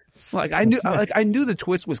happening? Like I knew the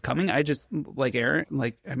twist was coming. I just like Aaron.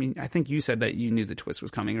 Like I mean, I think you said that you knew the twist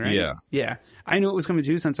was coming, right? Yeah. Yeah. I knew it was coming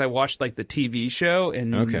too since I watched like the TV show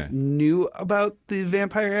and knew about the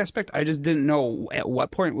vampire aspect. I just didn't know at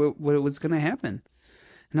what point what it was going to happen,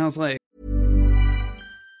 and I was like.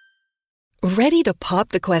 Ready to pop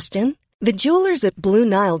the question? The jewelers at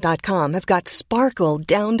BlueNile.com have got sparkle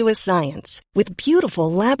down to a science with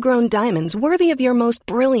beautiful lab-grown diamonds worthy of your most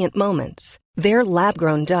brilliant moments. Their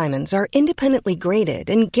lab-grown diamonds are independently graded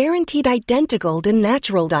and guaranteed identical to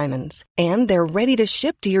natural diamonds, and they're ready to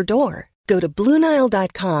ship to your door. Go to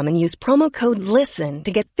BlueNile.com and use promo code LISTEN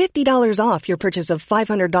to get $50 off your purchase of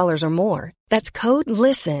 $500 or more. That's code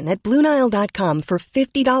LISTEN at BlueNile.com for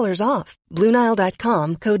 $50 off.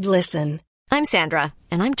 BlueNile.com, code LISTEN. I'm Sandra,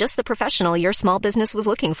 and I'm just the professional your small business was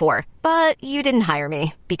looking for. But you didn't hire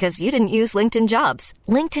me because you didn't use LinkedIn Jobs.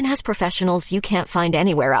 LinkedIn has professionals you can't find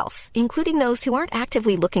anywhere else, including those who aren't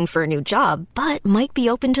actively looking for a new job, but might be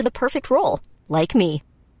open to the perfect role, like me.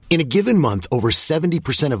 In a given month, over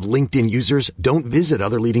 70% of LinkedIn users don't visit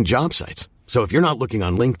other leading job sites. So if you're not looking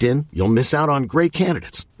on LinkedIn, you'll miss out on great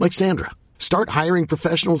candidates like Sandra. Start hiring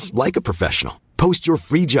professionals like a professional. Post your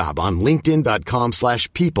free job on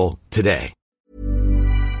linkedin.com/people today.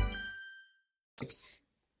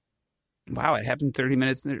 Wow, it happened 30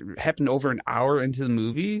 minutes. It happened over an hour into the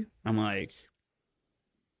movie. I'm like,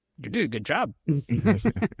 you did a good job.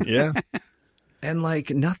 Yeah. And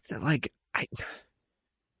like, nothing, like,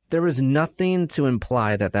 there was nothing to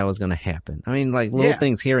imply that was going to happen. I mean, like little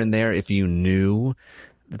things here and there. If you knew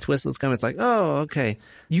the twist was coming, it's like, oh, okay.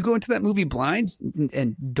 You go into that movie blind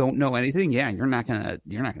and don't know anything. Yeah, you're not gonna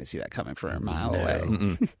see that coming from a mile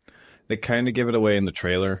away. They kind of give it away in the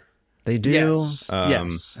trailer. They do.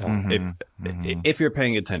 Yes. If you're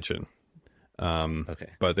paying attention. Okay.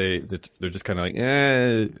 But they're just kind of like,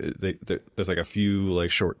 there's like a few like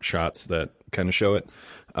short shots that kind of show it.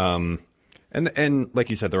 And like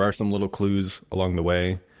you said, there are some little clues along the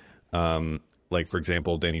way. Like, for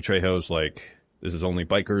example, Danny Trejo's like, this is only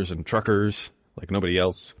bikers and truckers like nobody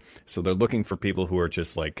else. So they're looking for people who are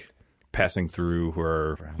just like passing through, who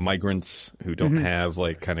are migrants, who don't have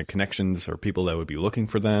like kind of connections or people that would be looking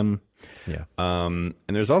for them. Yeah. And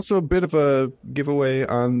there's also a bit of a giveaway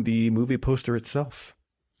on the movie poster itself.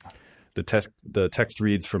 The text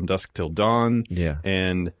reads From Dusk Till Dawn. Yeah.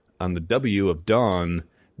 And on the W of Dawn,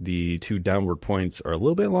 the 2 downward points are a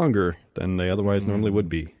little bit longer than they otherwise normally would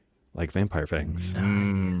be, like vampire fangs.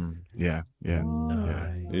 Nice. Yeah.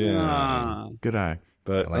 Nice. Yeah. Good eye.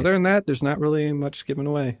 But other than that, there's not really much given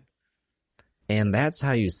away. And that's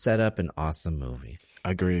how you set up an awesome movie.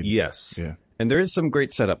 Agreed. Yes. Yeah. And there is some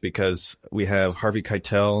great setup because we have Harvey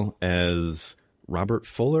Keitel as Robert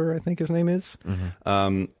Fuller, I think his name is.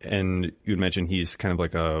 And you'd mentioned he's kind of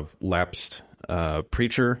like a lapsed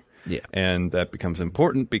preacher. Yeah. And that becomes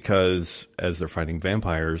important because as they're fighting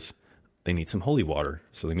vampires, they need some holy water.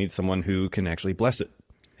 So they need someone who can actually bless it.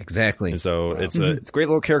 Exactly. And so it's a great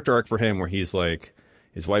little character arc for him where he's like,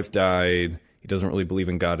 his wife died. He doesn't really believe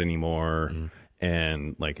in God anymore.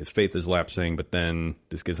 And like his faith is lapsing. But then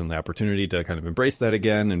this gives him the opportunity to kind of embrace that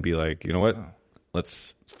again and be like, you know what?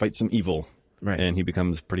 Let's fight some evil. Right. And he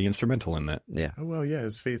becomes pretty instrumental in that. Yeah. Oh, well, yeah,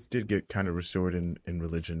 his faith did get kind of restored in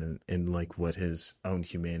religion and in like what his own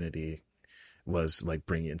humanity was like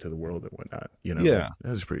bringing into the world and whatnot. You know, Yeah. that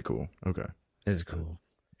was pretty cool. Okay. It's cool.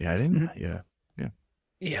 Yeah, I didn't. Yeah.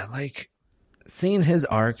 Yeah, like seeing his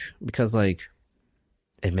arc, because like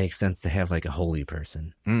it makes sense to have like a holy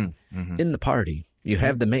person in the party. You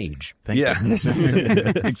have the mage. Yeah.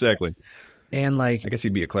 Exactly. And like, I guess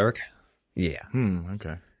he'd be a cleric. yeah.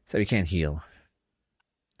 Okay. So he can't heal.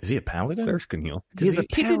 Is he a paladin? Clerics can heal. He's a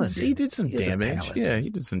paladin. He did some He is a damage. paladin. Yeah, he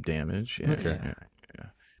did some damage. Yeah, Okay. yeah.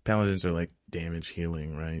 Paladins are like damage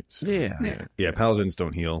healing, right? So, Yeah. Yeah, paladins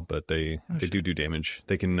don't heal, but they do damage.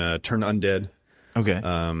 They can turn undead. Okay.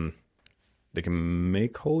 They can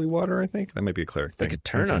make holy water, I think. That might be a cleric They thing. could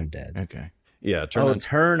turn undead. Okay. Yeah, Turn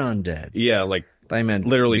undead. Yeah, like I meant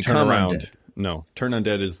literally turn become around. undead. No, turn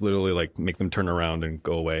undead is literally like make them turn around and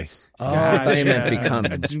go away. Oh, I thought you meant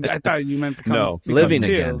Gotcha. become. I thought you meant become No. become Living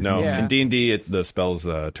too. again. No, Yeah. in D&D, it's the spell's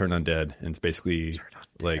turn undead, and it's basically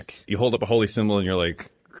like you hold up a holy symbol and you're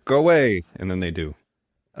like, go away, and then they do.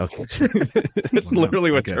 Okay. It's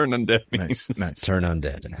literally what Okay. turn undead means. Nice. Turn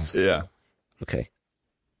undead. Yeah. Okay.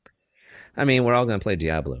 I mean, we're all going to play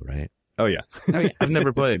Diablo, right? Oh, yeah. I've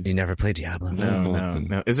never played. You never played Diablo?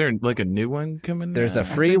 No. Is there like a new one coming? There's a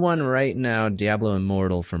free one right now, Diablo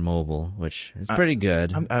Immortal for mobile, which is pretty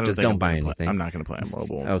good. Just don't buy anything. I'm not going to play on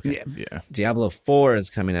mobile. Okay. Yeah. Diablo 4 is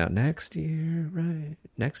coming out next year, right?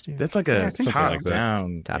 Next year. That's like a something top like that.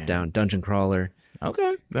 down. Top down dungeon crawler.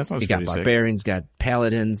 Okay. That sounds You got pretty sick. barbarians, got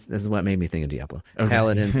paladins. This is what made me think of Diablo. Okay.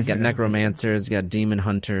 Paladins, you got necromancers, you got demon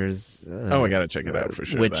hunters. I got to check it out for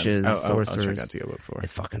sure. Witches, I'll sorcerers. check out Diablo 4.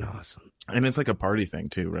 It's fucking awesome. And it's like a party thing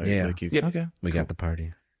too, right? Yeah. Like you, Yep. Okay. We got the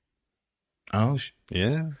party. Oh,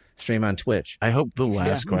 Yeah. Stream on Twitch. I hope the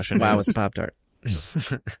last question Wow, is, it's Pop-Tart.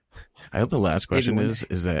 I hope the last question Even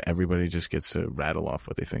is that everybody just gets to rattle off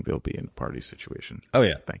what they think they'll be in a party situation. Oh,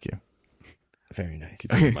 yeah. Thank you. Very nice.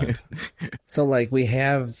 Keep that in mind. So, like, we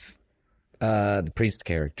have the priest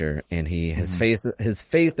character, and his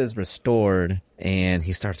faith is restored, and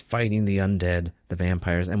he starts fighting the undead, the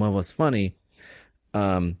vampires. And what was funny,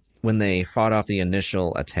 when they fought off the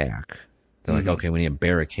initial attack, they're like, okay, we need a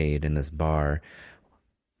barricade in this bar.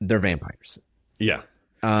 They're vampires. Yeah.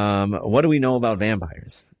 What do we know about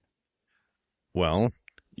vampires? Well,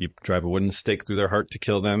 you drive a wooden stake through their heart to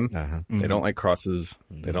kill them. Uh-huh. They don't like crosses.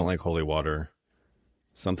 They don't like holy water.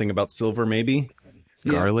 Something about silver, maybe?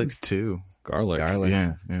 Garlic too. Garlic.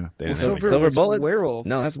 Yeah. They didn't Silver have Silver was bullets? werewolves.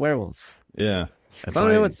 No, that's werewolves. Yeah. That's I don't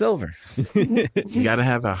know why what's silver. you got to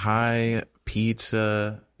have a high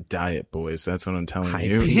pizza diet, boys. That's what I'm telling High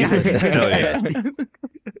you. pizza Hell yeah.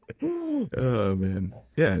 Oh man,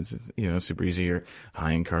 yeah, it's super easy. You're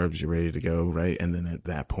high in carbs, you're ready to go, right? And then at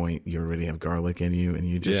that point, you already have garlic in you, and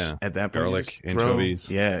you just at that point, garlic, you just throw-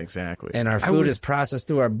 anchovies. Yeah, exactly. And our food is processed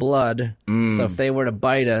through our blood. Mm. So if they were to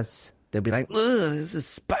bite us, they'd be like, ugh, this is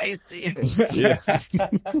spicy. Yeah.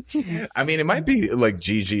 I mean, it might be like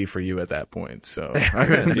GG for you at that point. So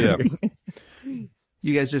Yeah.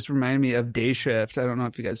 You guys just remind me of Day Shift. I don't know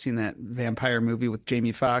if you guys seen that vampire movie with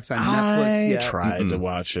Jamie Foxx on Netflix. I yet. tried to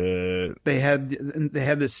watch it. They had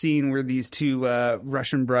this scene where these two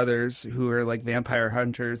Russian brothers who are like vampire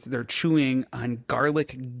hunters, they're chewing on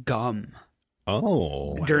garlic gum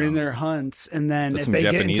Oh. during their hunts, and then That's if some they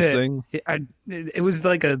Japanese get thing? into it was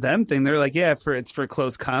like a them thing. They're like, yeah, it's for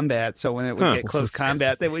close combat. So when it would get close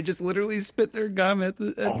combat, they would just literally spit their gum at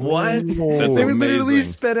the What? That's they would literally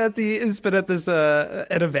amazing. spit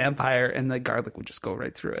at a vampire, and the garlic would just go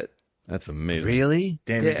right through it. That's amazing. Really?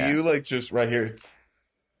 Damn, if you like just right here.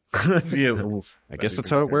 I guess that's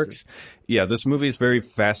how it works. Yeah, this movie is very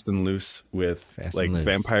fast and loose with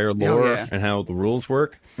vampire lore and how the rules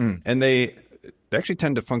work. And they actually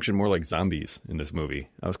tend to function more like zombies in this movie.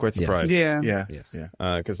 I was quite surprised. Yeah.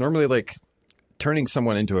 Because normally, like, turning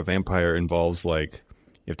someone into a vampire involves, like,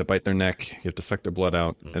 you have to bite their neck, you have to suck their blood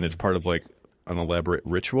out, and it's part of, like, an elaborate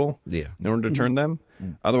ritual in order to turn them.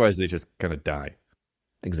 Otherwise, they just kind of die.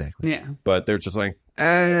 Exactly. Yeah. But they're just like,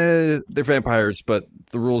 they're vampires, but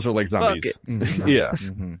the rules are like zombies. Yeah.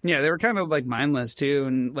 Yeah, they were kind of like mindless too,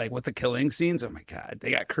 and like with the killing scenes. Oh my god,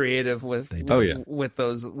 they got creative with at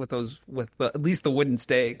least the wooden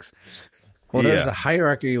stakes. Well, there's a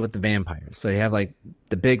hierarchy with the vampires. So you have like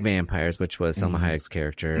the big vampires, which was Selma Hayek's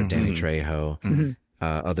character, Danny Trejo,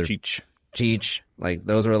 other Cheech. Like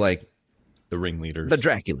those were like the ringleaders, the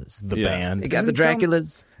Draculas, the band. You got the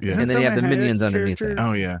Draculas, and then you have the minions underneath that.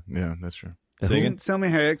 Oh yeah, that's true. Isn't Selma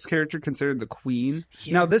Hayek's character considered the queen?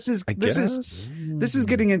 Yeah, now this is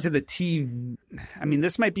getting into the TV. I mean,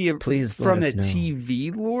 this might be from the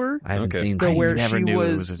TV lore. I haven't seen where she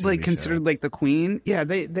was like considered like the queen. Yeah,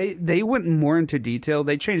 they went more into detail.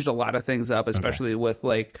 They changed a lot of things up, especially with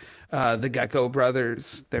like the Gecko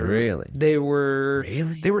brothers. They were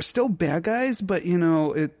still bad guys, but you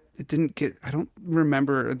know it didn't get. I don't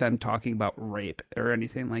remember them talking about rape or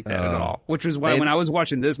anything like that at all. Which was why when I was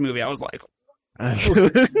watching this movie, I was like,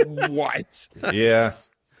 what? Yeah.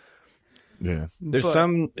 There's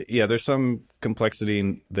some complexity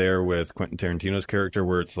in there with Quentin Tarantino's character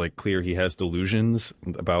where it's like clear he has delusions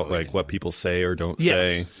about like what people say or don't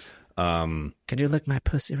say. Can you lick my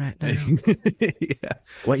pussy right now?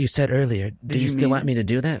 What you said earlier. Do you still want me to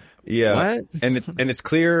do that? Yeah. What? And it's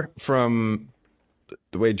clear from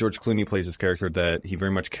the way George Clooney plays his character that he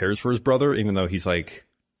very much cares for his brother, even though he's like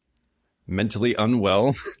mentally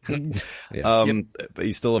unwell. But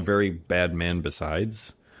he's still a very bad man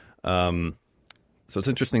besides. So it's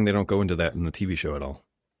interesting they don't go into that in the TV show at all.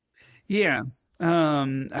 Yeah.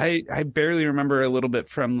 I barely remember a little bit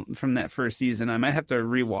from that first season. I might have to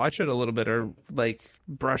rewatch it a little bit or like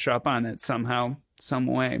brush up on it somehow, some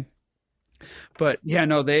way. But yeah,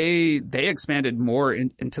 no, they expanded more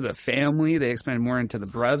into the family. They expanded more into the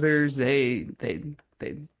brothers. I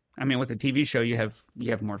mean, with a TV show, you have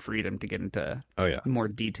more freedom to get into more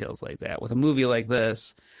details like that. With a movie like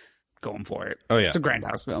this, going for it. Oh yeah, it's a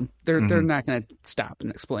Grindhouse film. They're not going to stop and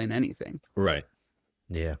explain anything. Right.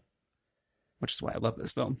 Yeah. Which is why I love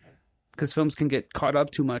this film. Because films can get caught up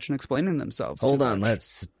too much in explaining themselves. Hold on, let's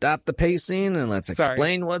stop the pacing and let's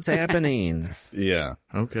explain what's happening. Yeah.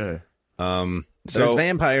 Okay. There's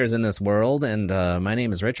vampires in this world, and my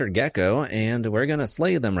name is Richard Gecko, and we're going to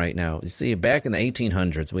slay them right now. You see, back in the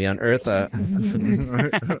 1800s, we unearthed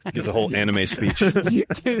gives a whole anime speech. There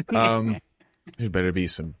better be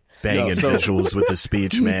some banging visuals with the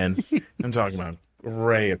speech, man. I'm talking about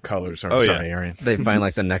array of colors. Sorry, Arian. They find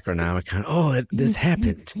like the Necronomicon. Oh, this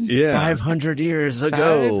happened 500 years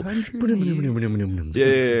ago. 500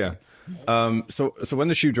 Yeah. So when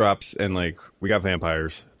the shoe drops and like we got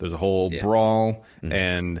vampires, there's a whole brawl,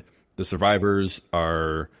 and the survivors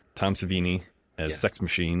are Tom Savini as Sex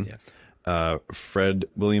Machine, Fred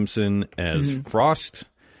Williamson as Frost,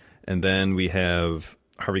 and then we have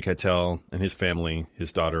Harvey Keitel and his family,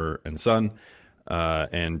 his daughter and son,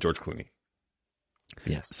 and George Clooney.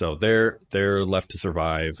 Yes. So they're left to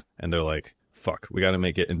survive, and they're like, "Fuck, we got to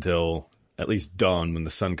make it until at least dawn when the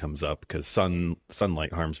sun comes up, because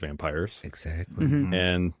sunlight harms vampires." Exactly.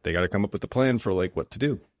 And they got to come up with a plan for like what to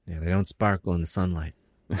do. Yeah, they don't sparkle in the sunlight.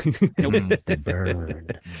 They burn.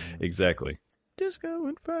 Exactly. Disco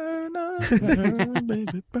Inferno,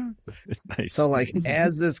 baby, burn. Nice. So like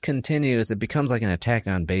as this continues, it becomes like an Attack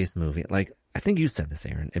on Base movie. Like I think you said this,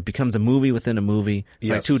 Aaron. It becomes a movie within a movie. It's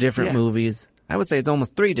like two different movies. I would say it's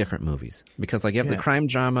almost three different movies, because like you have the crime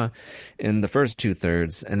drama in the first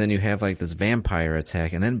 2/3, and then you have like this vampire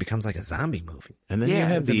attack, and then it becomes like a zombie movie. And then you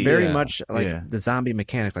have it's very much like the zombie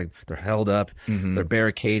mechanics. Like they're held up, they're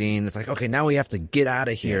barricading. It's like, okay, now we have to get out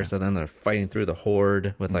of here. So then they're fighting through the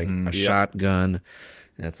horde with like a shotgun.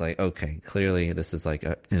 And it's like, okay, clearly this is like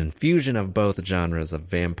an infusion of both genres of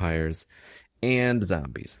vampires and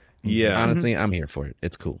zombies. Yeah. Honestly, I'm here for it.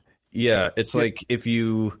 It's cool. Yeah, it's like if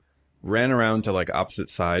you ran around to like opposite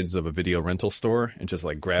sides of a video rental store and just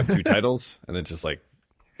like grabbed two titles and then just like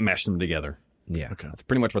mashed them together. Yeah. Okay. That's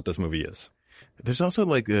pretty much what this movie is. There's also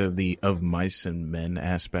like the of mice and men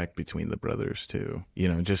aspect between the brothers too.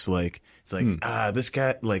 You know, just like it's like this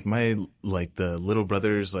guy, like my like the little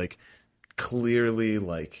brother's like clearly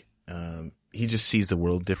like he just sees the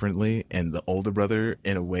world differently, and the older brother,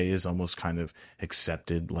 in a way, is almost kind of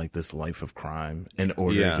accepted like this life of crime in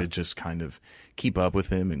order to just kind of keep up with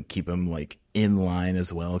him and keep him like in line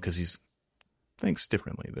as well, because he's thinks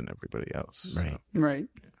differently than everybody else. Right. So, Right.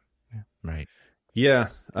 Right. Yeah.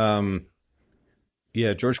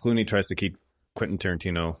 Yeah, George Clooney tries to keep Quentin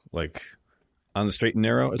Tarantino like on the straight and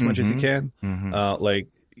narrow as much as he can. Like,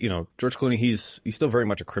 you know, George Clooney, he's still very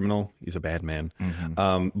much a criminal. He's a bad man.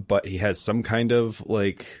 But he has some kind of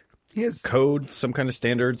like code, some kind of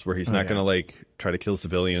standards where he's not going to like try to kill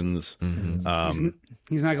civilians. He's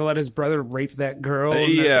not going to let his brother rape that girl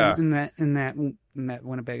in that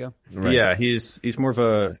Winnebago. Right. Yeah, he's more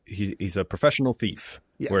of he's a professional thief,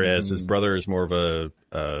 whereas his brother is more of a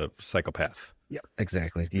psychopath. Yep.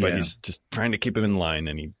 Exactly. But he's just trying to keep him in line,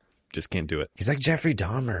 and he just can't do it. He's like Jeffrey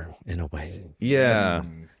Dahmer in a way. Yeah.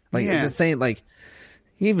 The same, like,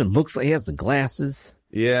 he even looks like he has the glasses.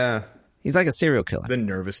 Yeah. He's like a serial killer. The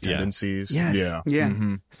nervous tendencies. Yes.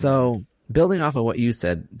 Yeah. So, building off of what you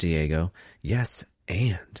said, Diego, yes,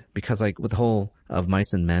 and because like with the whole of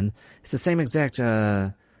Mice and Men, it's the same exact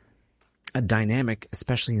a dynamic,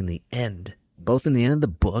 especially in the end, both in the end of the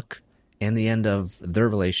book and the end of their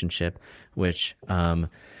relationship, which, like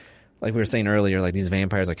we were saying earlier, like these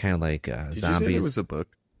vampires are kind of like zombies. You say there was a book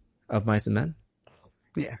of Mice and Men?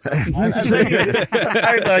 Yeah. I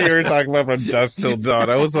thought you were talking about From Dusk Till Dawn.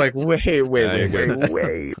 I was like, wait.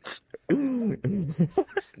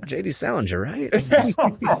 J.D. Salinger, right?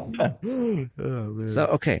 So,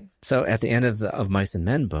 okay. So at the end of Mice and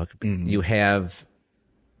Men book, you have,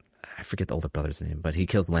 I forget the older brother's name, but he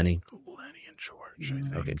kills Lenny. Lenny and George, I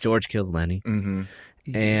think. Okay, George kills Lenny.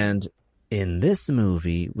 And in this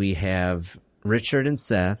movie, we have Richard and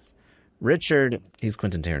Seth. Richard, he's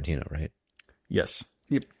Quentin Tarantino, right? Yes.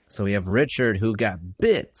 Yep. So we have Richard, who got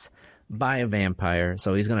bit by a vampire,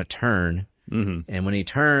 so he's going to turn. And when he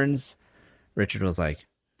turns, Richard was like,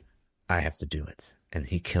 I have to do it. And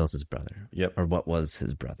he kills his brother. Yep. Or what was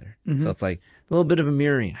his brother. So it's like a little bit of a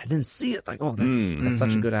mirroring. I didn't see it. Like, oh, that's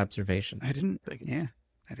such a good observation. I didn't. Yeah,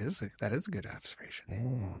 that is a good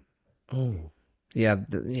observation. Oh. Yeah.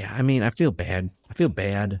 I mean, I feel bad.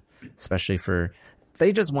 Especially for,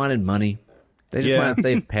 they just wanted money. They just want a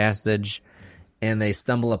safe passage. And they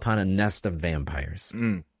stumble upon a nest of vampires.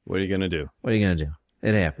 What are you going to do?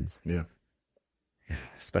 It happens. Yeah.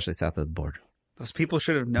 Especially south of the border. Those people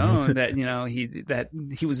should have known that, you know,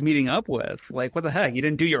 he was meeting up with. Like, what the heck? You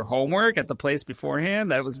didn't do your homework at the place beforehand?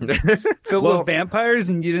 That was filled with vampires,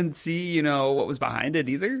 and you didn't see, you know, what was behind it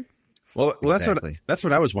either? Well, Exactly. that's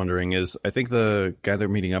what I was wondering is I think the guy they're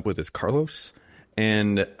meeting up with is Carlos,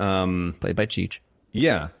 and played by Cheech.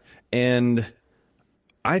 Yeah. And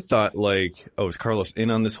I thought, like, oh, is Carlos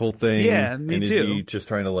in on this whole thing? Yeah, me and too. Is he just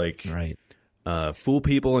trying to, like, fool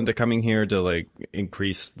people into coming here to, like,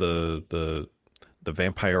 increase the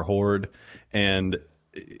vampire horde? And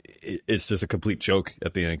it's just a complete joke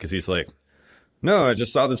at the end because he's like, no, I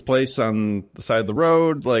just saw this place on the side of the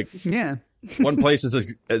road. Like, one place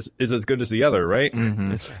is as good as the other, right?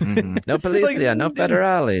 No policia, no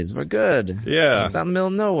federales. We're good. Yeah. It's out in the middle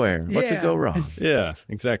of nowhere. What could go wrong? Yeah,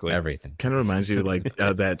 exactly. Everything. Kind of reminds you like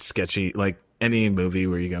that sketchy, like any movie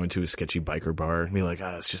where you go into a sketchy biker bar and be like,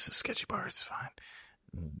 it's just a sketchy bar. It's fine.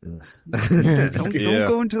 Don't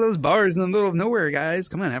go into those bars in the middle of nowhere, guys.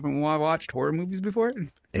 Come on, haven't we watched horror movies before?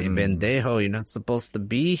 Hey, Bendejo, you're not supposed to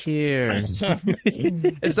be here.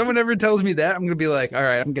 If someone ever tells me that, I'm going to be like, all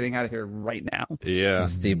right, I'm getting out of here right now. Yeah. And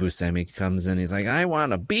Steve Buscemi comes in. He's like, I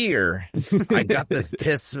want a beer. I got this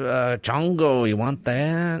piss chongo. You want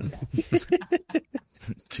that?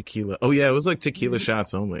 Tequila. Oh, yeah, it was like tequila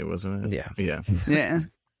shots only, wasn't it? Yeah. Yeah.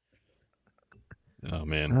 Oh,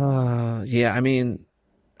 man. Yeah, I mean,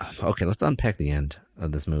 okay, let's unpack the end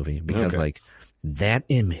of this movie because, like, that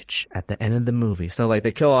image at the end of the movie. So, like,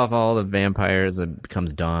 they kill off all the vampires. It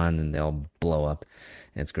becomes dawn, and they all blow up.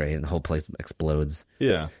 And it's great, and the whole place explodes.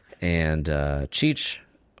 Yeah. And Cheech,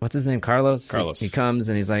 what's his name? Carlos? He comes,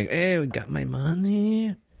 and he's like, hey, we got my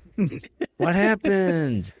money. What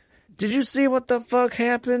happened? Did you see what the fuck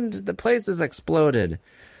happened? The place has exploded.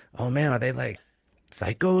 Oh, man, are they, like,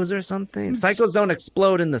 psychos or something? Psychos don't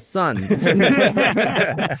explode in the sun.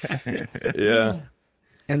 Yeah.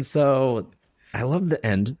 And so I love the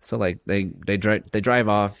end. So like they drive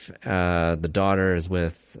off. The daughter is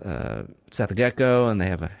with Seth Gecko, and they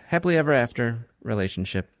have a happily ever after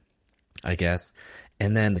relationship, I guess.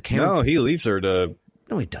 And then the camera. No, he leaves her to.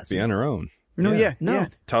 No, he doesn't. Be on her own. No, no.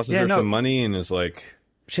 Tosses her some money and is like.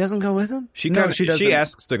 She doesn't go with him. She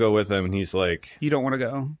asks to go with him, and he's like, "You don't want to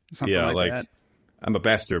go." Something like that. I'm a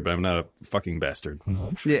bastard, but I'm not a fucking bastard.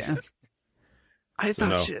 Yeah. I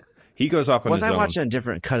thought He goes off on Was his I own. watching a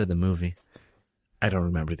different cut of the movie? I don't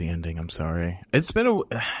remember the ending. I'm sorry. It's been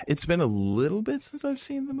a little bit since I've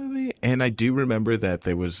seen the movie, and I do remember that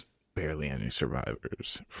there was barely any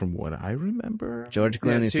survivors, from what I remember. George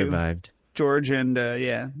Clooney survived. George and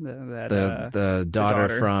the daughter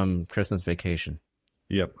from Christmas Vacation.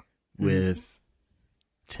 Yep. With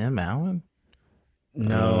Tim Allen?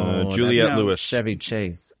 No, Juliette Lewis. Chevy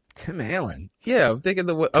Chase. Tim Allen. Yeah, I'm thinking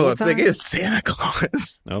I'm thinking it's Santa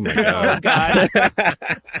Claus. Oh my god.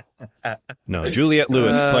 No, Juliette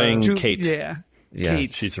Lewis playing Kate. Yeah. Yes. Kate.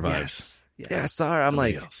 She survives. Yes. Yeah, I saw her. I'm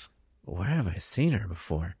Nobody like, else. where have I seen her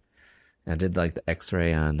before? I did like the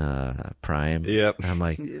X-ray on Prime. Yep. And I'm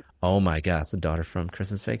like, oh my god, it's the daughter from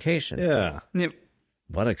Christmas Vacation. Yeah. Yep.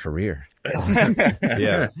 What a career.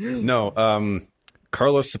 Yeah. No,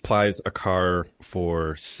 Carlos supplies a car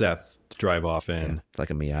for Seth to drive off in. It's like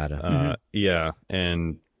a Miata. Yeah.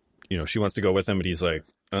 And, she wants to go with him, but he's like,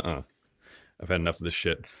 I've had enough of this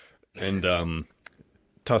shit. And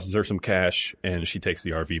tosses her some cash, and she takes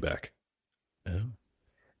the RV back. Oh.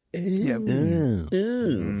 Yep.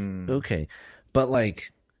 Okay. But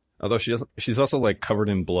like, Although she's also like covered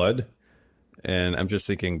in blood. And I'm just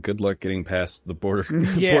thinking, good luck getting past the border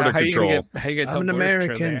border control. I'm an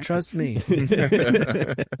American, trust me.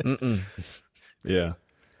 Yeah.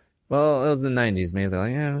 Well, it was the 90s. Maybe they're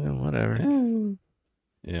like, yeah, whatever.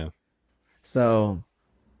 Yeah. So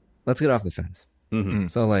let's get off the fence. Mm-hmm.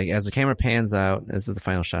 So, like, as the camera pans out, this is the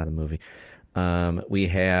final shot of the movie. We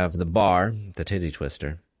have the bar, the titty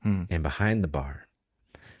twister, and behind the bar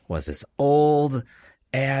was this old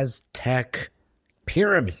Aztec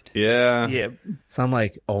pyramid. Yeah. Yep. So I'm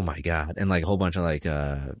like, oh my god, and like a whole bunch of like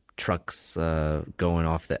trucks going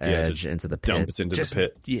off the edge into the pit. Dumps into the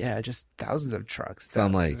pit. Yeah, just thousands of trucks. So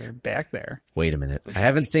I'm like, they're back there. Wait a minute. I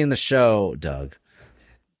haven't seen the show, Doug,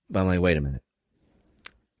 but I'm like, wait a minute.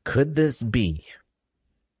 Could this be?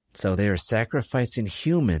 So they are sacrificing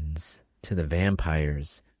humans to the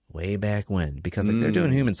vampires way back when, because like they're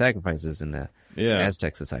doing human sacrifices in the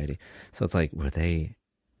Aztec society. So it's like, were they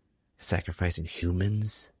sacrificing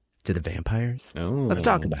humans to the vampires? Oh. Let's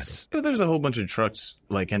talk about it. There's a whole bunch of trucks,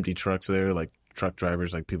 like empty trucks there, like truck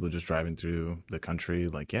drivers, like people just driving through the country.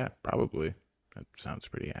 Like, yeah, probably. That sounds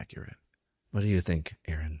pretty accurate. What do you think,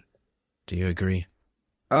 Aaron? Do you agree?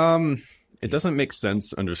 It doesn't make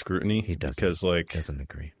sense under scrutiny. He doesn't. Because, like, doesn't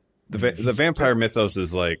agree. The vampire mythos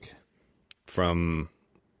is like from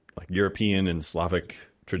like European and Slavic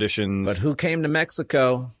traditions. But who came to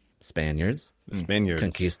Mexico? Spaniards. The Spaniards.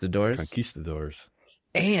 Conquistadors.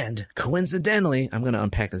 And coincidentally, I'm going to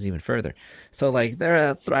unpack this even further. So, like,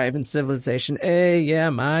 they're a thriving civilization. Hey, yeah,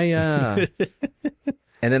 Maya.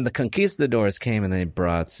 And then the conquistadors came and they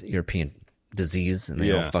brought European disease and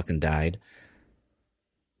they all fucking died.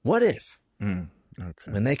 What if,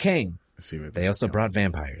 when they came, they also brought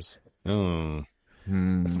vampires? Oh.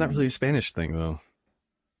 It's not really a Spanish thing, though.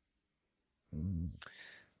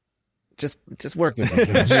 Just work with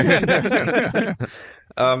it.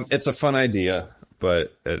 It's a fun idea,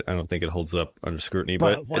 but I don't think it holds up under scrutiny.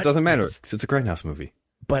 But it doesn't matter because it's a Grindhouse movie.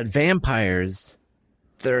 But vampires,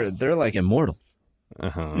 they're like immortal,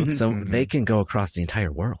 so they can go across the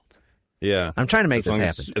entire world. Yeah, I'm trying to make this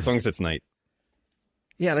happen. As long as it's night.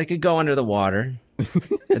 Yeah, they could go under the water.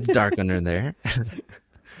 It's dark under there.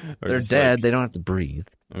 They're dead. They don't have to breathe.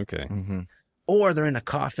 Okay. Or they're in a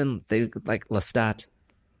coffin. They like Lestat,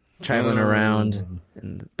 traveling around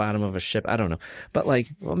in the bottom of a ship. I don't know. But like,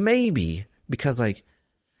 well, maybe because like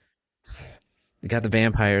you got the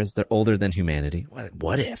vampires. They're older than humanity.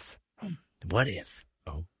 What if?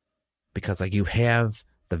 Oh, because like you have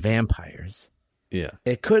the vampires. Yeah.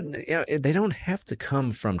 It could. They don't have to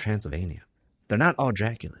come from Transylvania. They're not all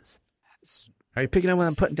Draculas. Are you picking up what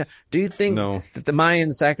I'm putting down? Do you think that the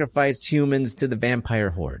Mayans sacrificed humans to the vampire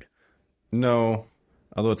horde? No,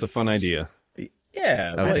 although it's a fun idea.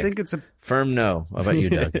 Yeah, okay. I think it's a firm no. How about you,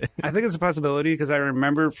 Doug? I think it's a possibility because I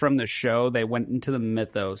remember from the show they went into the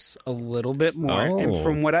mythos a little bit more, and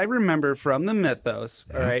from what I remember from the mythos,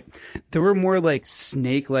 all right, there were more like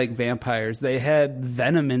snake-like vampires. They had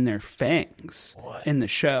venom in their fangs in the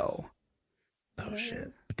show. Oh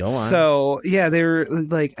shit. Go on. So yeah, they were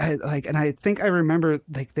and I think I remember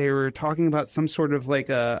like they were talking about some sort of like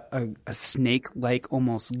a snake-like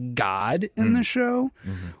almost god in the show,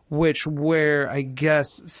 where I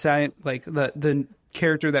guess like the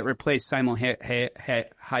character that replaced Simon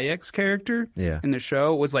Hayek's character in the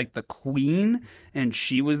show was like the queen, and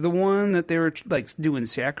she was the one that they were like doing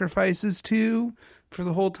sacrifices to for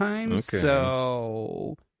the whole time. Okay.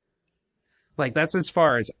 So. Like, that's as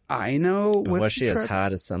far as I know. But was she as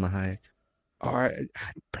hot as Salma Hayek? Or,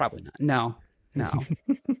 probably not. No.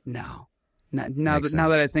 No. Now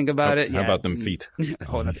that I think about it, How about them feet?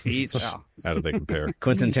 Oh, the feet. Oh. How do they compare?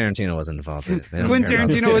 Quentin Tarantino wasn't involved in it. Quentin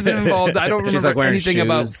Tarantino wasn't involved. I don't She's remember like anything shoes.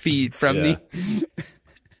 about feet from the...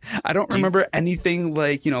 I don't remember anything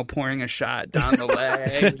like, pouring a shot down the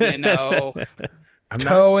leg,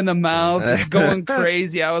 toe in the mouth, just going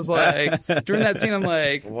crazy. I was like, during that scene, I'm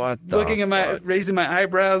like, what the looking at raising my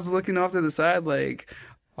eyebrows, looking off to the side, like,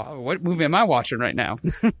 oh, what movie am I watching right now?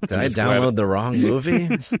 Did I download the wrong movie?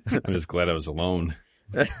 I'm just glad I was alone.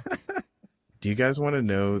 Do you guys want to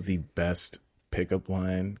know the best pickup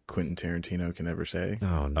line Quentin Tarantino can ever say?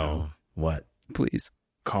 Oh, no. What? Please.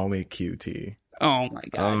 Call me QT. Oh, my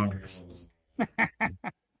God.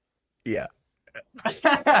 Yeah.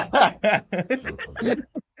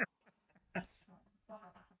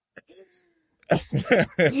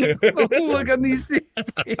 Look on these things.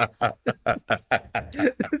 It's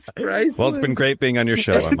priceless. Well, it's been great being on your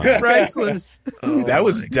show, Emma. It's priceless. That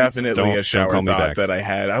was definitely a shower call me thought back. that I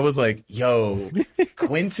had. I was like, yo,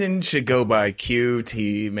 Quentin should go by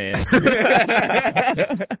QT, man.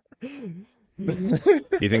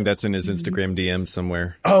 You think that's in his Instagram DM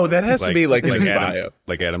somewhere? Oh, that has to be like in his Adam, bio.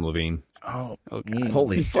 like Adam Levine. Oh,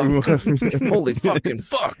 Holy fuck. Holy fucking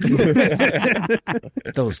fuck.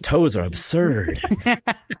 Those toes are absurd.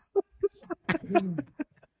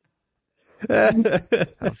 How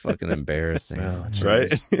fucking embarrassing.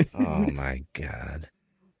 Right? Oh, my God.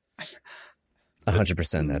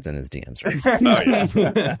 100% that's in his DMs, right?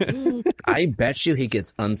 I bet you he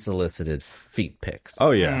gets unsolicited feet pics.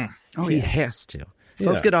 Oh, yeah. Oh, he has to. So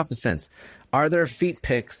let's get off the fence. Are there feet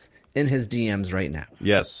pics in his DMs right now?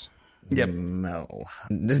 Yes. Yep. No.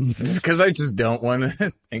 Just because I just don't want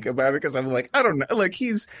to think about it because I'm like, I don't know. Like,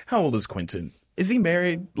 how old is Quentin? Is he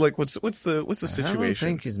married? Like, what's the situation? I don't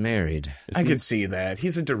think he's married. I could see that.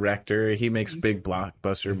 He's a director. He makes big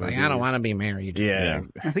blockbuster movies. Like, I don't want to be married. Yeah.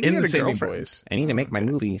 I think he In had the a Singing girlfriend. Boys. I need to make my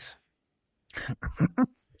movies.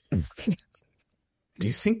 Do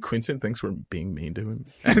you think Quentin thinks we're being mean to him?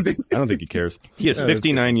 I don't think he cares. He is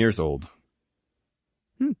 59 years old.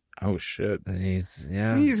 Oh, shit. He's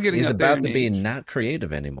getting up there about in to be age. not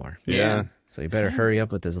creative anymore. Yeah. So you better hurry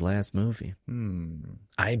up with his last movie. Hmm.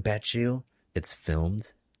 I bet you it's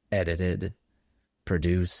filmed, edited,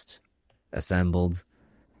 produced, assembled,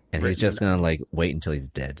 and he's just going to wait until he's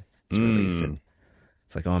dead to release it.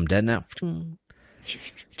 It's like, oh, I'm dead now.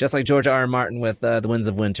 Just like George R. R. Martin with The Winds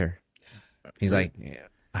of Winter. He's like, yeah,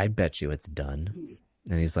 I bet you it's done.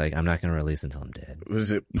 And he's like, I'm not going to release until I'm dead.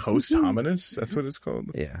 Was it posthumous? That's what it's called?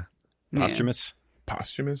 Yeah. Posthumous?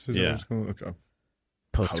 Posthumous? Is that what it's called? Okay.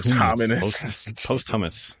 Posthumous.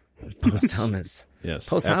 Posthumous. Posthumous. Yes.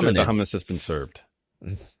 Posthumous. After the hummus has been served.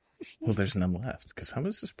 Well, there's none left because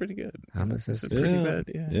hummus is pretty good. Hummus is pretty bad.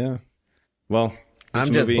 Yeah. Well,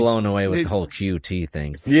 I'm just blown away with the whole QT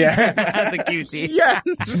thing. Yeah. The QT. Yes.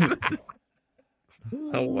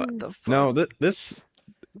 Oh, what the fuck? No, this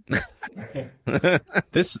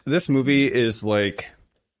this movie is like,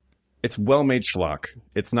 it's well-made schlock.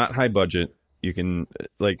 It's not high budget. You can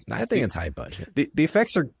I think it's high budget. The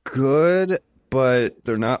effects are good, but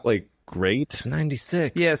they're not great. It's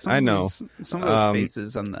 96. Yeah, I know. Some of those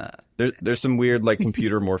faces on that. There's some weird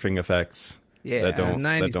computer morphing effects that don't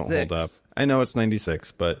hold up. I know it's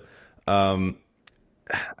 96, but I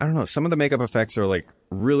don't know. Some of the makeup effects are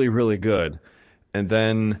really, really good, and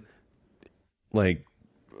then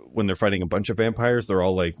when they're fighting a bunch of vampires, they're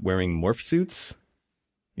all wearing morph suits.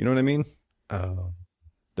 You know what I mean? Oh.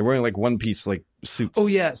 They're wearing one piece suits. Oh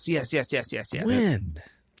yes. When?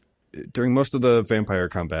 During most of the vampire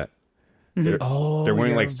combat. They're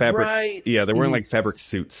wearing fabric. right. Yeah, they're wearing fabric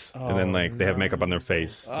suits, and then they have makeup on their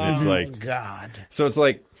face. And it's God. So it's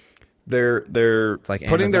they're It's like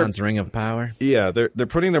putting Amazon's Ring of Power. they're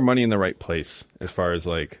putting their money in the right place as far as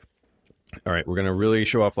all right, we're gonna really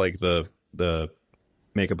show off the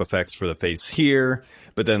makeup effects for the face here,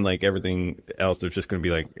 but then everything else, they're just gonna be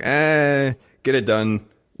get it done,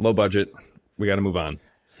 low budget, we got to move on.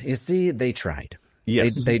 You see, they tried.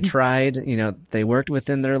 Yes, they tried. They worked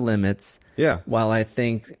within their limits. Yeah. While I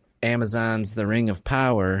think Amazon's The Ring of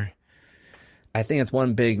Power, I think it's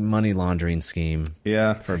one big money laundering scheme.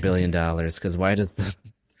 Yeah. For $1 billion. Because why does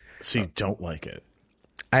So you don't like it?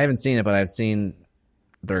 I haven't seen it, but I've seen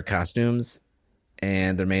their costumes,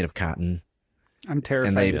 and they're made of cotton. I'm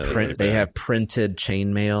terrified. And they have printed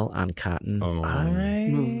chainmail on cotton. Oh.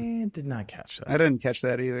 I did not catch that. I didn't catch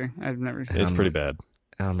that either. I've never. It's pretty bad.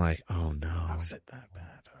 And I'm like, oh no. How is it that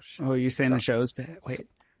bad? Oh, shit. Oh, you're saying the show's bad? Wait.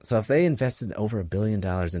 So if they invested over $1 billion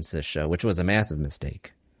into this show, which was a massive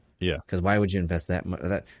mistake. Yeah. Because why would you invest that much?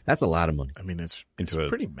 That's a lot of money. I mean, it's Into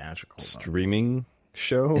pretty magical. Streaming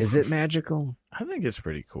show. Is it magical? I think it's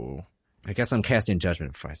pretty cool. I guess I'm casting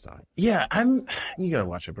judgment before I saw it. Yeah, you gotta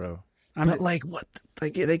watch it, bro. But like, what?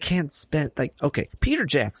 Like, they can't spend like. Okay, Peter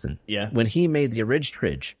Jackson. Yeah. When he made the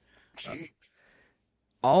Tridge,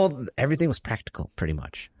 everything was practical, pretty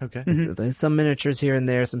much. Okay. There's some miniatures here and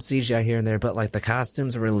there, some CGI here and there, but like the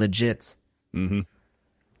costumes were legit. Mm-hmm.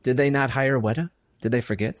 Did they not hire Weta? Did they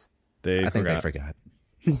forget? I think they forgot.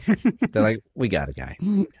 They're like, we got a guy.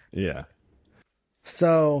 Yeah.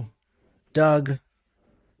 So, Doug.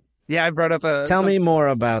 Yeah, I brought up Tell me more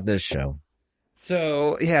about this show.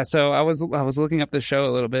 So I was looking up the show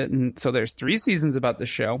a little bit, and so there's 3 seasons about the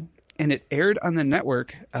show, and it aired on the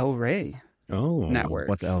network El Rey. Network.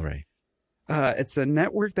 What's El Rey? It's a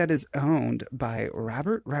network that is owned by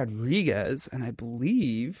Robert Rodriguez, and I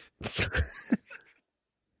believe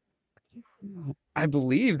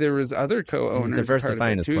there was other co-owners. He's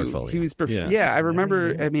diversifying his portfolio. He was, I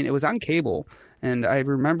remember. I mean, it was on cable, and I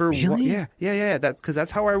remember. Really? Yeah. That's because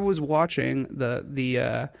that's how I was watching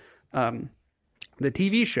the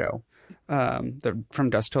TV show, the From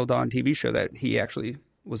Dusk Till Dawn TV show that he actually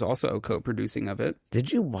was also co-producing of it.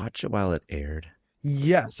 Did you watch it while it aired?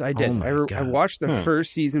 Yes, I did. I watched the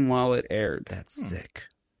first season while it aired. That's sick.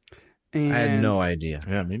 And I had no idea.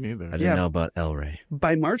 Yeah, me neither. I didn't know about El Rey.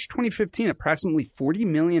 By March 2015, approximately 40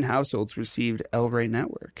 million households received El Rey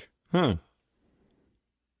Network.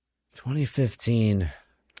 2015.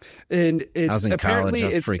 And it's I was in college. I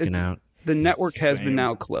was freaking out. The network has been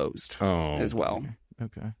now closed as well.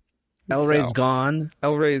 Okay. El Rey's gone.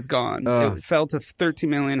 El Rey's gone. Ugh. It fell to 13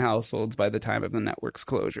 million households by the time of the network's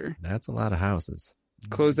closure. That's a lot of houses.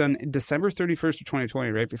 Closed on December 31st of 2020,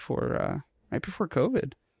 right before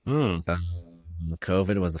COVID.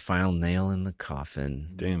 COVID was the final nail in the coffin.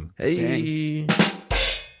 Damn. Hey.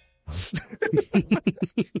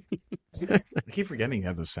 I keep forgetting you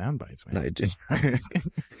have those sound bites, man. No, I do.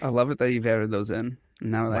 I love it that you've added those in.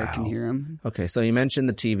 Now that I can hear them. Okay, so you mentioned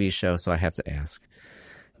the TV show, so I have to ask.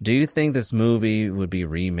 Do you think this movie would be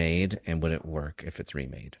remade, and would it work if it's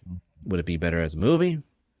remade? Would it be better as a movie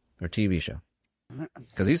or TV show?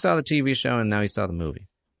 Because you saw the TV show, and now you saw the movie.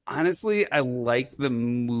 Honestly, I like the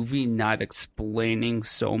movie not explaining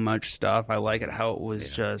so much stuff. I like it how it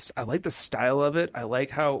was I like the style of it. I like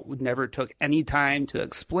how it never took any time to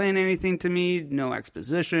explain anything to me. No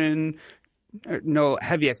exposition, no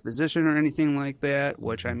heavy exposition or anything like that,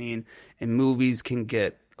 which, I mean, in movies can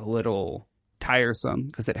get a little tiresome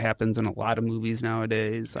because it happens in a lot of movies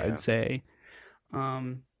nowadays, I'd say.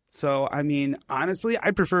 So, I mean, honestly,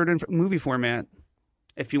 I prefer it in movie format.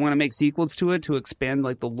 If you want to make sequels to it to expand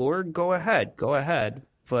like the lore, go ahead.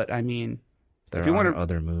 But I mean, there if you are want to,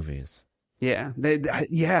 other movies. Yeah,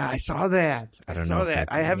 I saw that. I don't know that.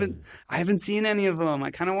 I haven't seen any of them.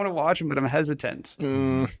 I kind of want to watch them, but I'm hesitant.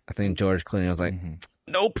 I think George Clooney was like,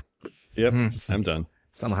 nope. Yep, I'm done.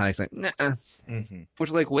 Somehow he's like, nah.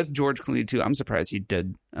 Which, like, with George Clooney too, I'm surprised he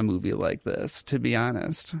did a movie like this. To be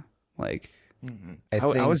honest, like,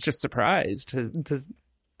 I was just surprised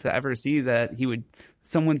to ever see that he would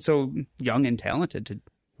someone so young and talented to.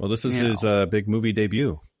 Well, this is his big movie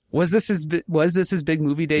debut. Was this his big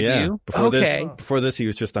movie debut? Yeah. Before this, he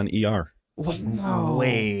was just on ER. Wow.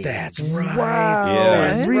 Wait, that's right. Wow. Yeah.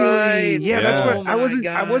 That's right. Yeah, that's what Oh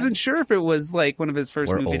I wasn't sure if it was like one of his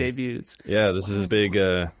first movie debuts. Yeah, this is his big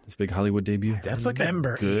Hollywood debut. That's like a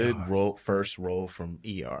good first role from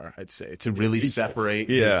ER, I'd say, to really separate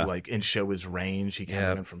his, like, and show his range. He kind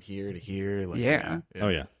of went from here to here. Like, Oh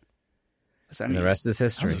yeah. And the rest is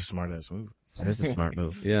history. That was a smart ass move. That is a smart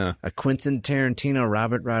move. Yeah. A Quentin Tarantino,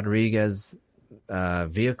 Robert Rodriguez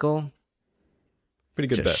vehicle. Pretty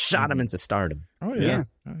good Just bet. shot him into stardom. Oh yeah.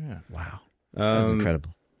 Wow. That's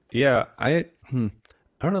incredible. Yeah, I don't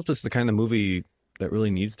know if this is the kind of movie that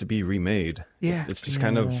really needs to be remade. Yeah. It's just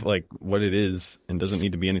kind of like what it is and doesn't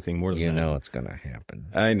need to be anything more than that. You know it's going to happen.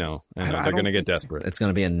 I know. They're going to get desperate. It's going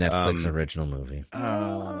to be a Netflix original movie.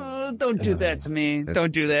 Oh, don't do that to me.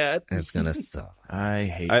 Don't do that. It's going to suck. I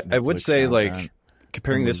hate I would say, like, content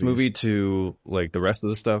comparing in this movies. movie to, like, the rest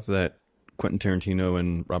of the stuff that Quentin Tarantino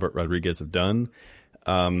and Robert Rodriguez have done,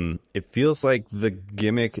 it feels like the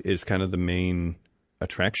gimmick is kind of the main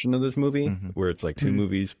attraction of this movie, where it's like two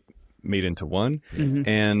movies made into one.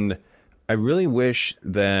 And I really wish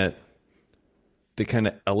that they kind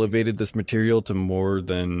of elevated this material to more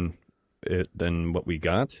than what we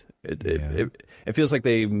got. It feels like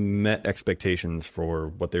they met expectations for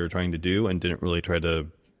what they were trying to do and didn't really try to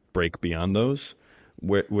break beyond those,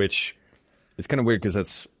 which is kind of weird because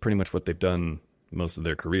that's pretty much what they've done most of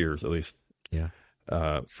their careers, at least. Yeah.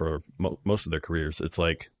 For most of their careers, it's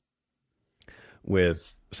like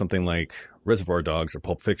with something like Reservoir Dogs or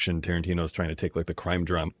Pulp Fiction, Tarantino's trying to take like the crime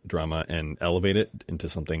drama and elevate it into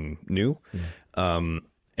something new.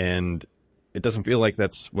 And it doesn't feel like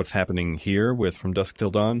that's what's happening here with From Dusk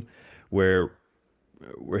Till Dawn, where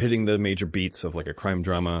we're hitting the major beats of like a crime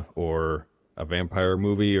drama or a vampire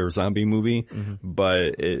movie or zombie movie,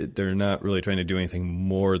 but they're not really trying to do anything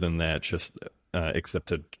more than that, just except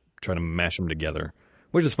to try to mash them together,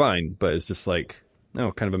 which is fine, but it's just like,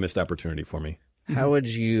 kind of a missed opportunity for me. How would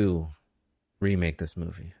you remake this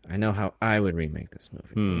movie? I know how I would remake this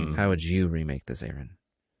movie. How would you remake this, Aaron?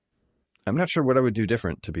 I'm not sure what I would do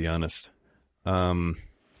different, to be honest. You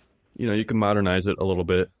can modernize it a little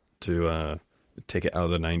bit to take it out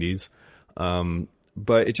of the 90s.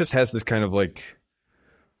 But it just has this kind of like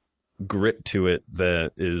grit to it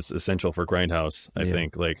that is essential for Grindhouse, I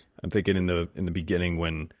think. Like, I'm thinking in the beginning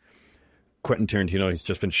when Quentin Tarantino, he's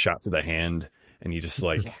just been shot through the hand, and you just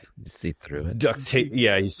like you see through it. Duct tape.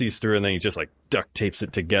 Yeah, he sees through, and then he just like duct tapes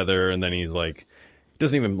it together, and then he's like,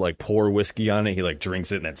 doesn't even like pour whiskey on it. He like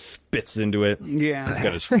drinks it and then spits into it. Yeah, he's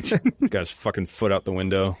got his fucking foot out the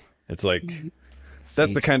window. It's like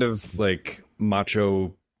that's the kind of like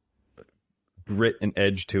macho grit and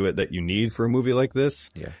edge to it that you need for a movie like this.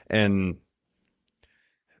 Yeah, and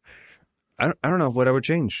I don't know what I would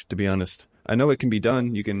change, to be honest. I know it can be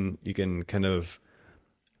done. You can kind of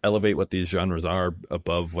elevate what these genres are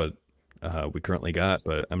above what we currently got,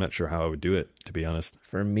 but I'm not sure how I would do it, to be honest.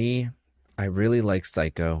 For me, I really like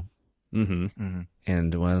Psycho. And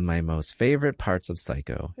one of my most favorite parts of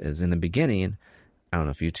Psycho is in the beginning. I don't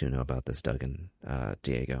know if you two know about this, Doug and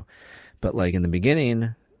Diego, but like in the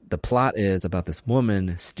beginning, the plot is about this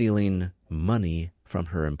woman stealing money from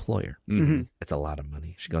her employer. It's a lot of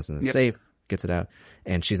money. She goes in the safe, gets it out,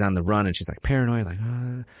 and she's on the run, and she's like paranoid, like,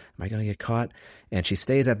 am I going to get caught? And she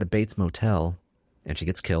stays at the Bates Motel, and she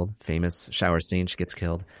gets killed. Famous shower scene, she gets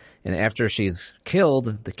killed. And after she's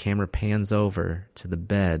killed, the camera pans over to the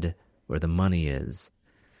bed where the money is.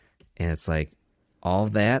 And it's like, all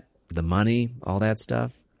that, the money, all that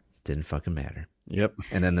stuff, didn't fucking matter. Yep.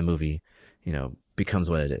 And then the movie,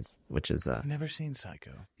 becomes what it is, which is... I've never seen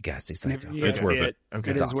Psycho. You gotta see Psycho. It's worth it.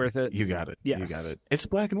 Okay. It is worth it. You got it. Yes. You got it. It's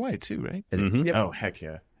black and white too, right? It is. Yep. Oh, heck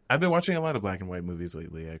yeah. I've been watching a lot of black and white movies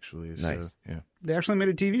lately, actually. Nice. So, yeah. They actually made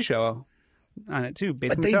a TV show on it too.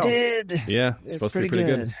 But they did. Yeah, it's supposed to be pretty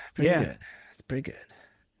good. Pretty good. It's pretty good.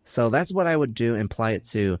 So that's what I would do and apply it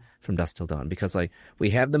to From Dusk Till Dawn, because like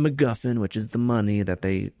we have the MacGuffin, which is the money that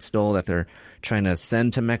they stole that they're trying to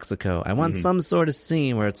send to Mexico. I want some sort of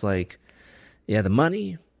scene where it's like, yeah, the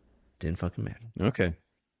money didn't fucking matter. Okay.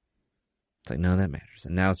 It's like, none of that matters.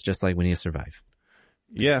 And now it's just like we need to survive.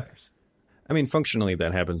 Yeah. I mean, functionally,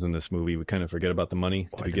 that happens in this movie. We kind of forget about the money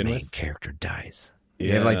to begin the main with. Character dies. Yeah.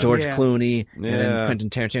 You have like George Clooney and Yeah. then Quentin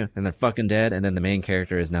Tarantino, and they're fucking dead, and then the main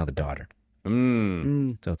character is now the daughter.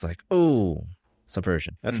 So it's like, oh,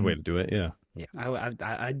 subversion. That's the way to do it, yeah. Yeah.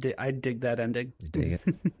 I dig that ending. You dig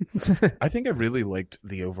it? I think I really liked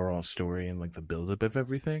the overall story and like the buildup of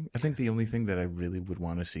everything. I think the only thing that I really would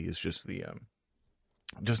want to see is just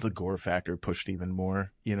the gore factor pushed even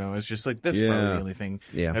more. It's just like that's probably the only thing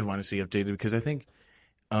I'd want to see updated, because I think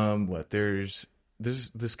there's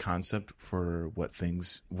this concept for what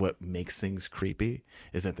makes things creepy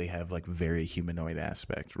is that they have like very humanoid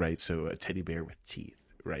aspect, right? So a teddy bear with teeth,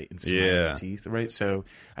 right? And smiling teeth, right? So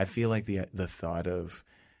I feel like the thought of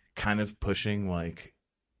kind of pushing like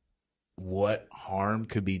what harm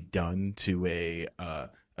could be done to a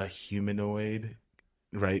humanoid,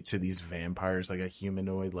 right, to these vampires, like a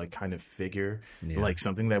humanoid like kind of figure, like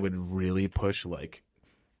something that would really push like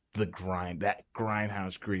that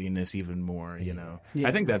grindhouse grittiness even more,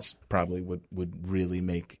 I think that's probably what would really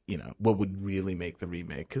make the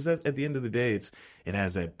remake, because at the end of the day it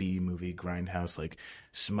has that B movie grindhouse, like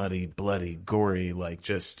smutty, bloody, gory, like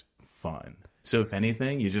just fun. So if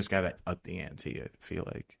anything, you just gotta up the ante, I feel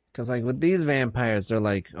like, because like with these vampires, they're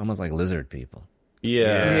like almost like lizard people.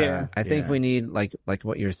 Yeah. I think we need like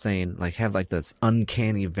what you're saying, like have like this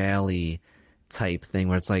uncanny valley type thing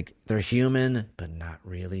where it's like they're human but not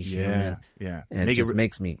really human. Yeah. And it just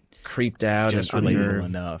makes me creeped out just and relatable unnerved.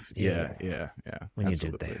 enough. Yeah. When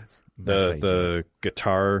Absolutely. you do that. The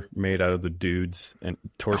guitar made out of the dude's and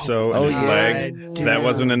torso and his leg, that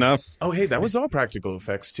wasn't enough. Oh, hey, that was all practical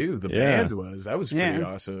effects too. The band that was pretty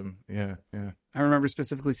awesome. Yeah. I remember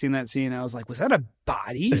specifically seeing that scene. I was like, was that a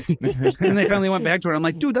body? And they finally went back to it. I'm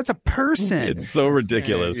like, dude, that's a person. It's so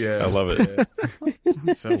ridiculous. I love it.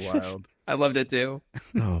 So wild. I loved it too.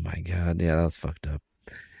 Oh my God. Yeah, that was fucked up.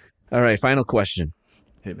 All right, final question.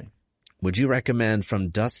 Hit me. Would you recommend From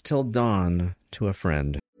Dusk Till Dawn to a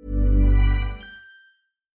friend?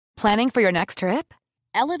 Planning for your next trip?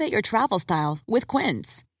 Elevate your travel style with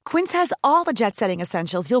Quince. Quince has all the jet-setting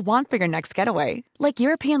essentials you'll want for your next getaway, like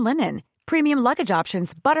European linen, premium luggage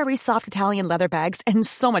options, buttery soft Italian leather bags, and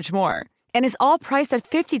so much more. And is all priced at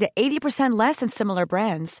 50 to 80% less than similar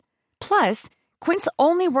brands. Plus, Quince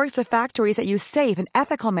only works with factories that use safe and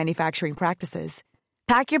ethical manufacturing practices.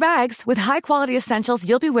 Pack your bags with high-quality essentials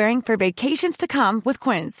you'll be wearing for vacations to come with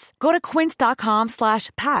Quince. Go to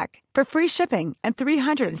quince.com/pack for free shipping and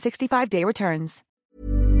 365-day returns.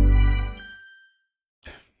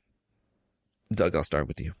 Doug, I'll start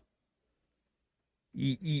with you.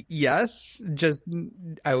 Yes,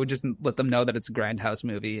 I would just let them know that it's a Grindhouse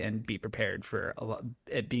movie and be prepared for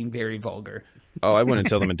it being very vulgar. Oh, I wouldn't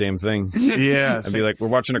tell them a damn thing. Yeah, I'd be like, "We're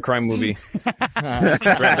watching a crime movie." If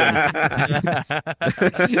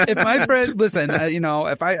my friend, listen,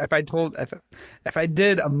 if I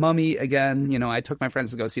did a Mummy again, I took my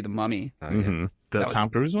friends to go see the Mummy. The Tom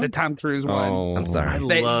Cruise one? The Tom Cruise one. Oh, I'm sorry.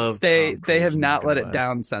 They have not let it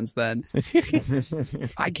down since then.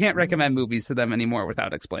 I can't recommend movies to them anymore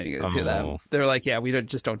without explaining it to them. They're like, yeah, we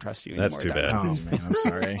just don't trust you anymore. That's too bad. Oh, man, I'm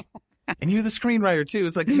sorry. And you're the screenwriter, too.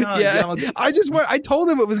 It's like, I told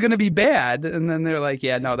them it was going to be bad. And then they're like,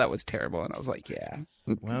 yeah, no, that was terrible. And I was like, yeah.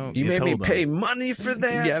 Well, you made me pay money for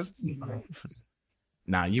that? Yes.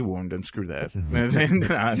 Nah, you warned him. Screw that.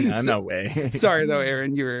 No way. Sorry, though,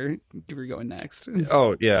 Aaron, you were going next.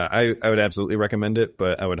 Oh, yeah. I would absolutely recommend it,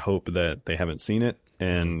 but I would hope that they haven't seen it.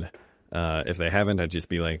 And if they haven't, I'd just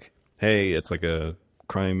be like, hey, it's like a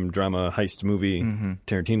crime drama heist movie.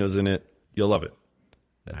 Tarantino's in it. You'll love it.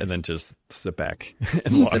 Nice. And then just sit back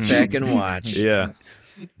and watch. Sit back and watch. Yeah.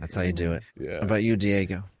 That's how you do it. Yeah. What about you,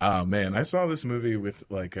 Diego? Oh, man. I saw this movie with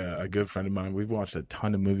like a good friend of mine. We've watched a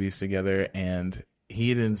ton of movies together, and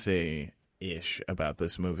he didn't say ish about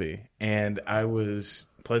this movie. And I was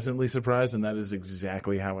pleasantly surprised, and that is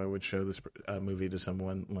exactly how I would show this movie to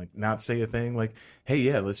someone. Like, not say a thing like, hey,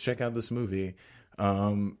 yeah, let's check out this movie.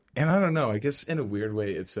 And I don't know. I guess in a weird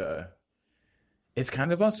way, it's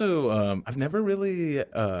kind of also I've never really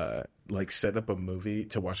like set up a movie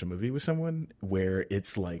to watch a movie with someone where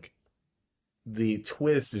it's like the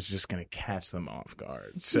twist is just going to catch them off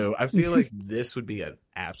guard. So I feel like this would be an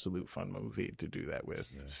absolute fun movie to do that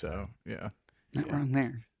with. Yeah. So yeah, not wrong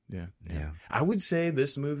there. Yeah. I would say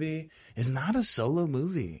this movie is not a solo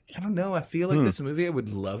movie. I don't know. I feel like this movie I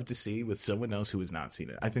would love to see with someone else who has not seen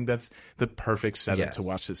it. I think that's the perfect setup to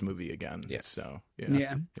watch this movie again. Yes. So,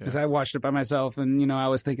 yeah. Because I watched it by myself, and, I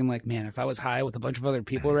was thinking like, man, if I was high with a bunch of other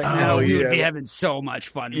people right now, we would be having so much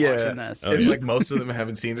fun watching this. And like most of them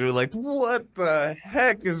haven't seen it. They're like, what the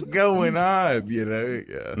heck is going on? Yeah.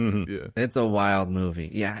 It's a wild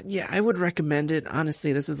movie. Yeah. I would recommend it.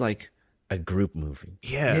 Honestly, this is like a group movie.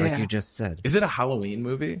 Yeah. Like you just said. Is it a Halloween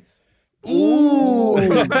movie? Ooh.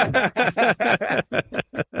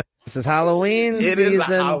 This is Halloween season. It is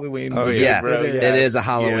a Halloween movie. Yes, bro. It is a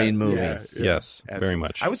Halloween movie. Yes, very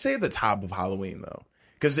much. I would say at the top of Halloween, though.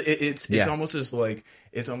 Because it's almost as like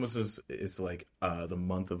the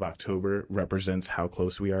month of October represents how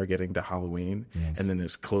close we are getting to Halloween, and then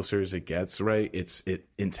as closer as it gets, right? It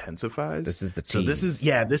intensifies. This is the tease. So this is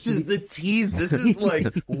the tease. This is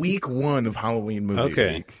like week 1 of Halloween movie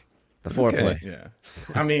week. The foreplay. Okay. Yeah,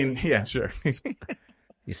 I mean, yeah, sure.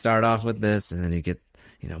 You start off with this, and then you get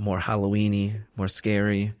more Halloween-y, more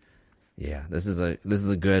scary. Yeah, this is a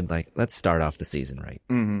good, like, let's start off the season right.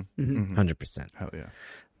 100%. Hell yeah.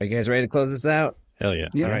 Are you guys ready to close this out? Hell yeah.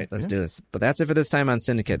 All right, let's do this. But that's it for this time on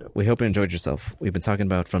Syndicate. We hope you enjoyed yourself. We've been talking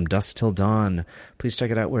about From Dusk Till Dawn. Please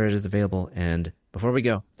check it out where it is available. And before we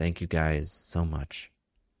go, thank you guys so much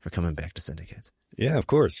for coming back to Syndicate. Yeah, of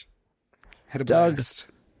course. Doug,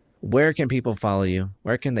 where can people follow you?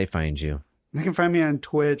 Where can they find you? They can find me on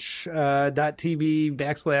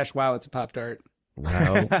twitch.tv/ wow, it's a Pop-Tart.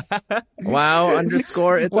 Wow. Wow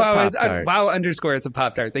underscore it's a Pop-Tart. Wow underscore it's a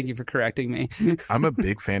Pop-Tart. Thank you for correcting me. I'm a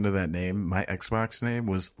big fan of that name. My Xbox name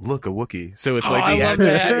was Look a Wookie. So it's like I love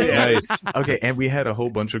that. Nice. Okay, and we had a whole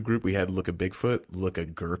bunch of group. We had Look a Bigfoot, Look a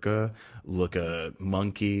Gurkha, Look a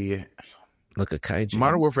Monkey, Look a Kaiju.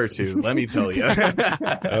 Modern Warfare 2, let me tell you.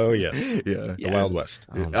 Oh, yes. Yeah. The Wild West.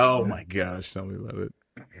 Oh my gosh, tell me about it.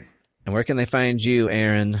 And where can they find you,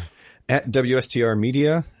 Aaron? At WSTR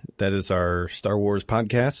Media. That is our Star Wars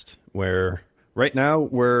podcast, where right now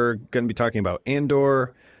we're going to be talking about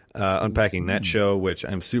Andor, unpacking that show, which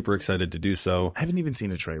I'm super excited to do so. I haven't even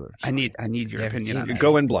seen a trailer. So. I need your opinion on that.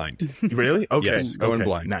 Go in blind. Really? Okay. Yes, go in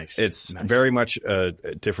blind. Nice. It's very much a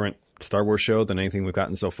different Star Wars show than anything we've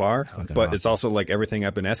gotten so far. But it's also like everything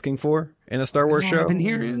I've been asking for in a Star Wars show.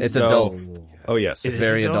 It's adult. Oh, yes. It's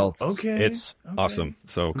very adult. Okay. It's awesome.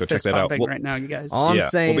 So go check Fist that out. pumping right now, you guys. All I'm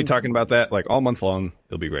saying, we'll be talking about that like all month long.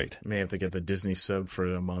 It'll be great. May have to get the Disney sub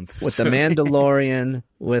for a month. with The Mandalorian,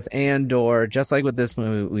 with Andor, just like with this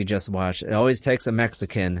movie we just watched, it always takes a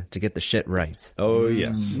Mexican to get the shit right. Oh,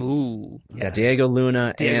 yes. Ooh. You got Diego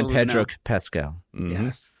Luna Diego and Luna. Pedro Pascal.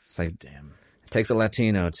 Yes. It's like, Damn. it takes a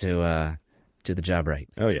Latino to do the job right.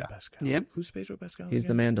 Oh, yeah. Pascal. Yep. Who's Pedro Pascal? He's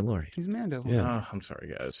the again? Mandalorian. He's Mando. Yeah. Oh, I'm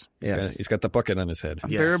sorry, guys. Yes. He's got the bucket on his head.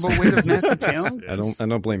 Unbearable weight of massive talent. I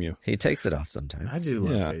don't blame you. He takes it off sometimes. I do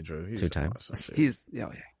love Pedro. He's 2 times. awesome. He's,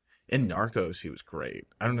 oh, yeah. In Narcos, he was great.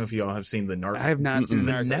 I don't know if y'all have seen the Narcos. I have not seen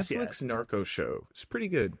the Narcos Netflix Narcos show. It's pretty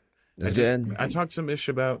good. It's good. I talked some ish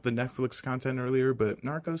about the Netflix content earlier, but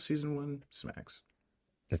Narcos season 1 smacks.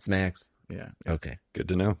 It's Max. Yeah. Okay. Good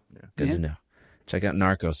to know. Good to know. Check out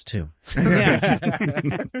Narcos too.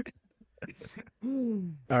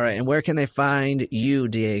 All right, and where can they find you,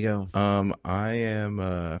 Diego? I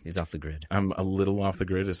am. He's off the grid. I'm a little off the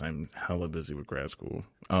grid as I'm hella busy with grad school.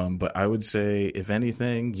 But I would say, if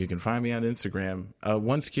anything, you can find me on Instagram.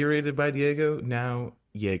 Once curated by Diego, now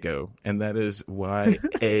Yago, and that is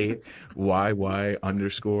YAYY_GO,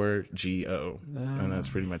 and that's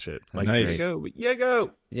pretty much it. Like nice.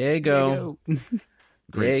 Yago.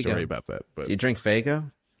 Great Yago. story about that. But Do you drink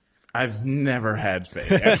Faygo? I've never had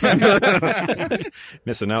Faygo.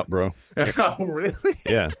 Missing out, bro. Oh, really?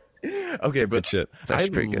 Yeah. Okay, but shit. I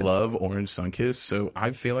love Orange Sunkist, so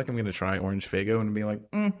I feel like I'm going to try Orange Faygo and be like,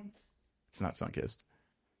 it's not Sunkist.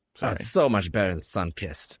 Sorry. It's so much better than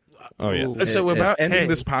Sunkissed. Oh, yeah. So about ending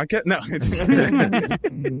this podcast? No.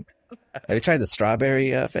 Have you tried the strawberry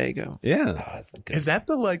Faygo? Yeah. Is that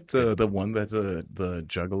the one that the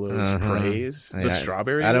juggalos praise? The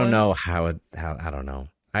strawberry I don't one? know how I don't know.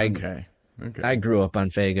 Okay. I grew up on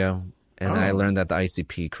Faygo, and I learned that the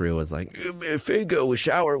ICP crew was like, Faygo, we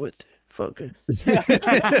shower with fucking. Let's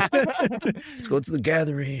go to the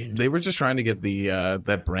gathering. They were just trying to get the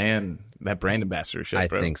that brand ambassadorship. I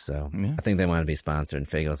bro. think so. Yeah. I think they want to be sponsored, and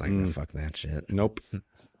Faygo's like, oh, fuck that shit. Nope.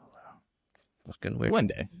 Fucking weird. One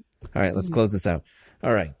day. All right, let's close this out.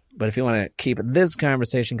 All right. But if you want to keep this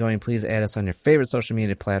conversation going, please add us on your favorite social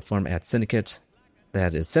media platform at Syndicate.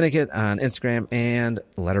 That is Syndicate on Instagram and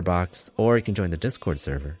Letterboxd, or you can join the Discord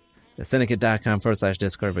server at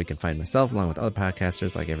syndicate.com/Discord, where you can find myself along with other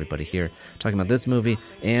podcasters like everybody here talking about this movie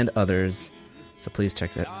and others. So please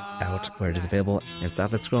check that out where it is available and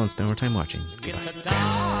stop that scroll and spend more time watching.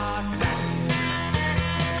 Goodbye.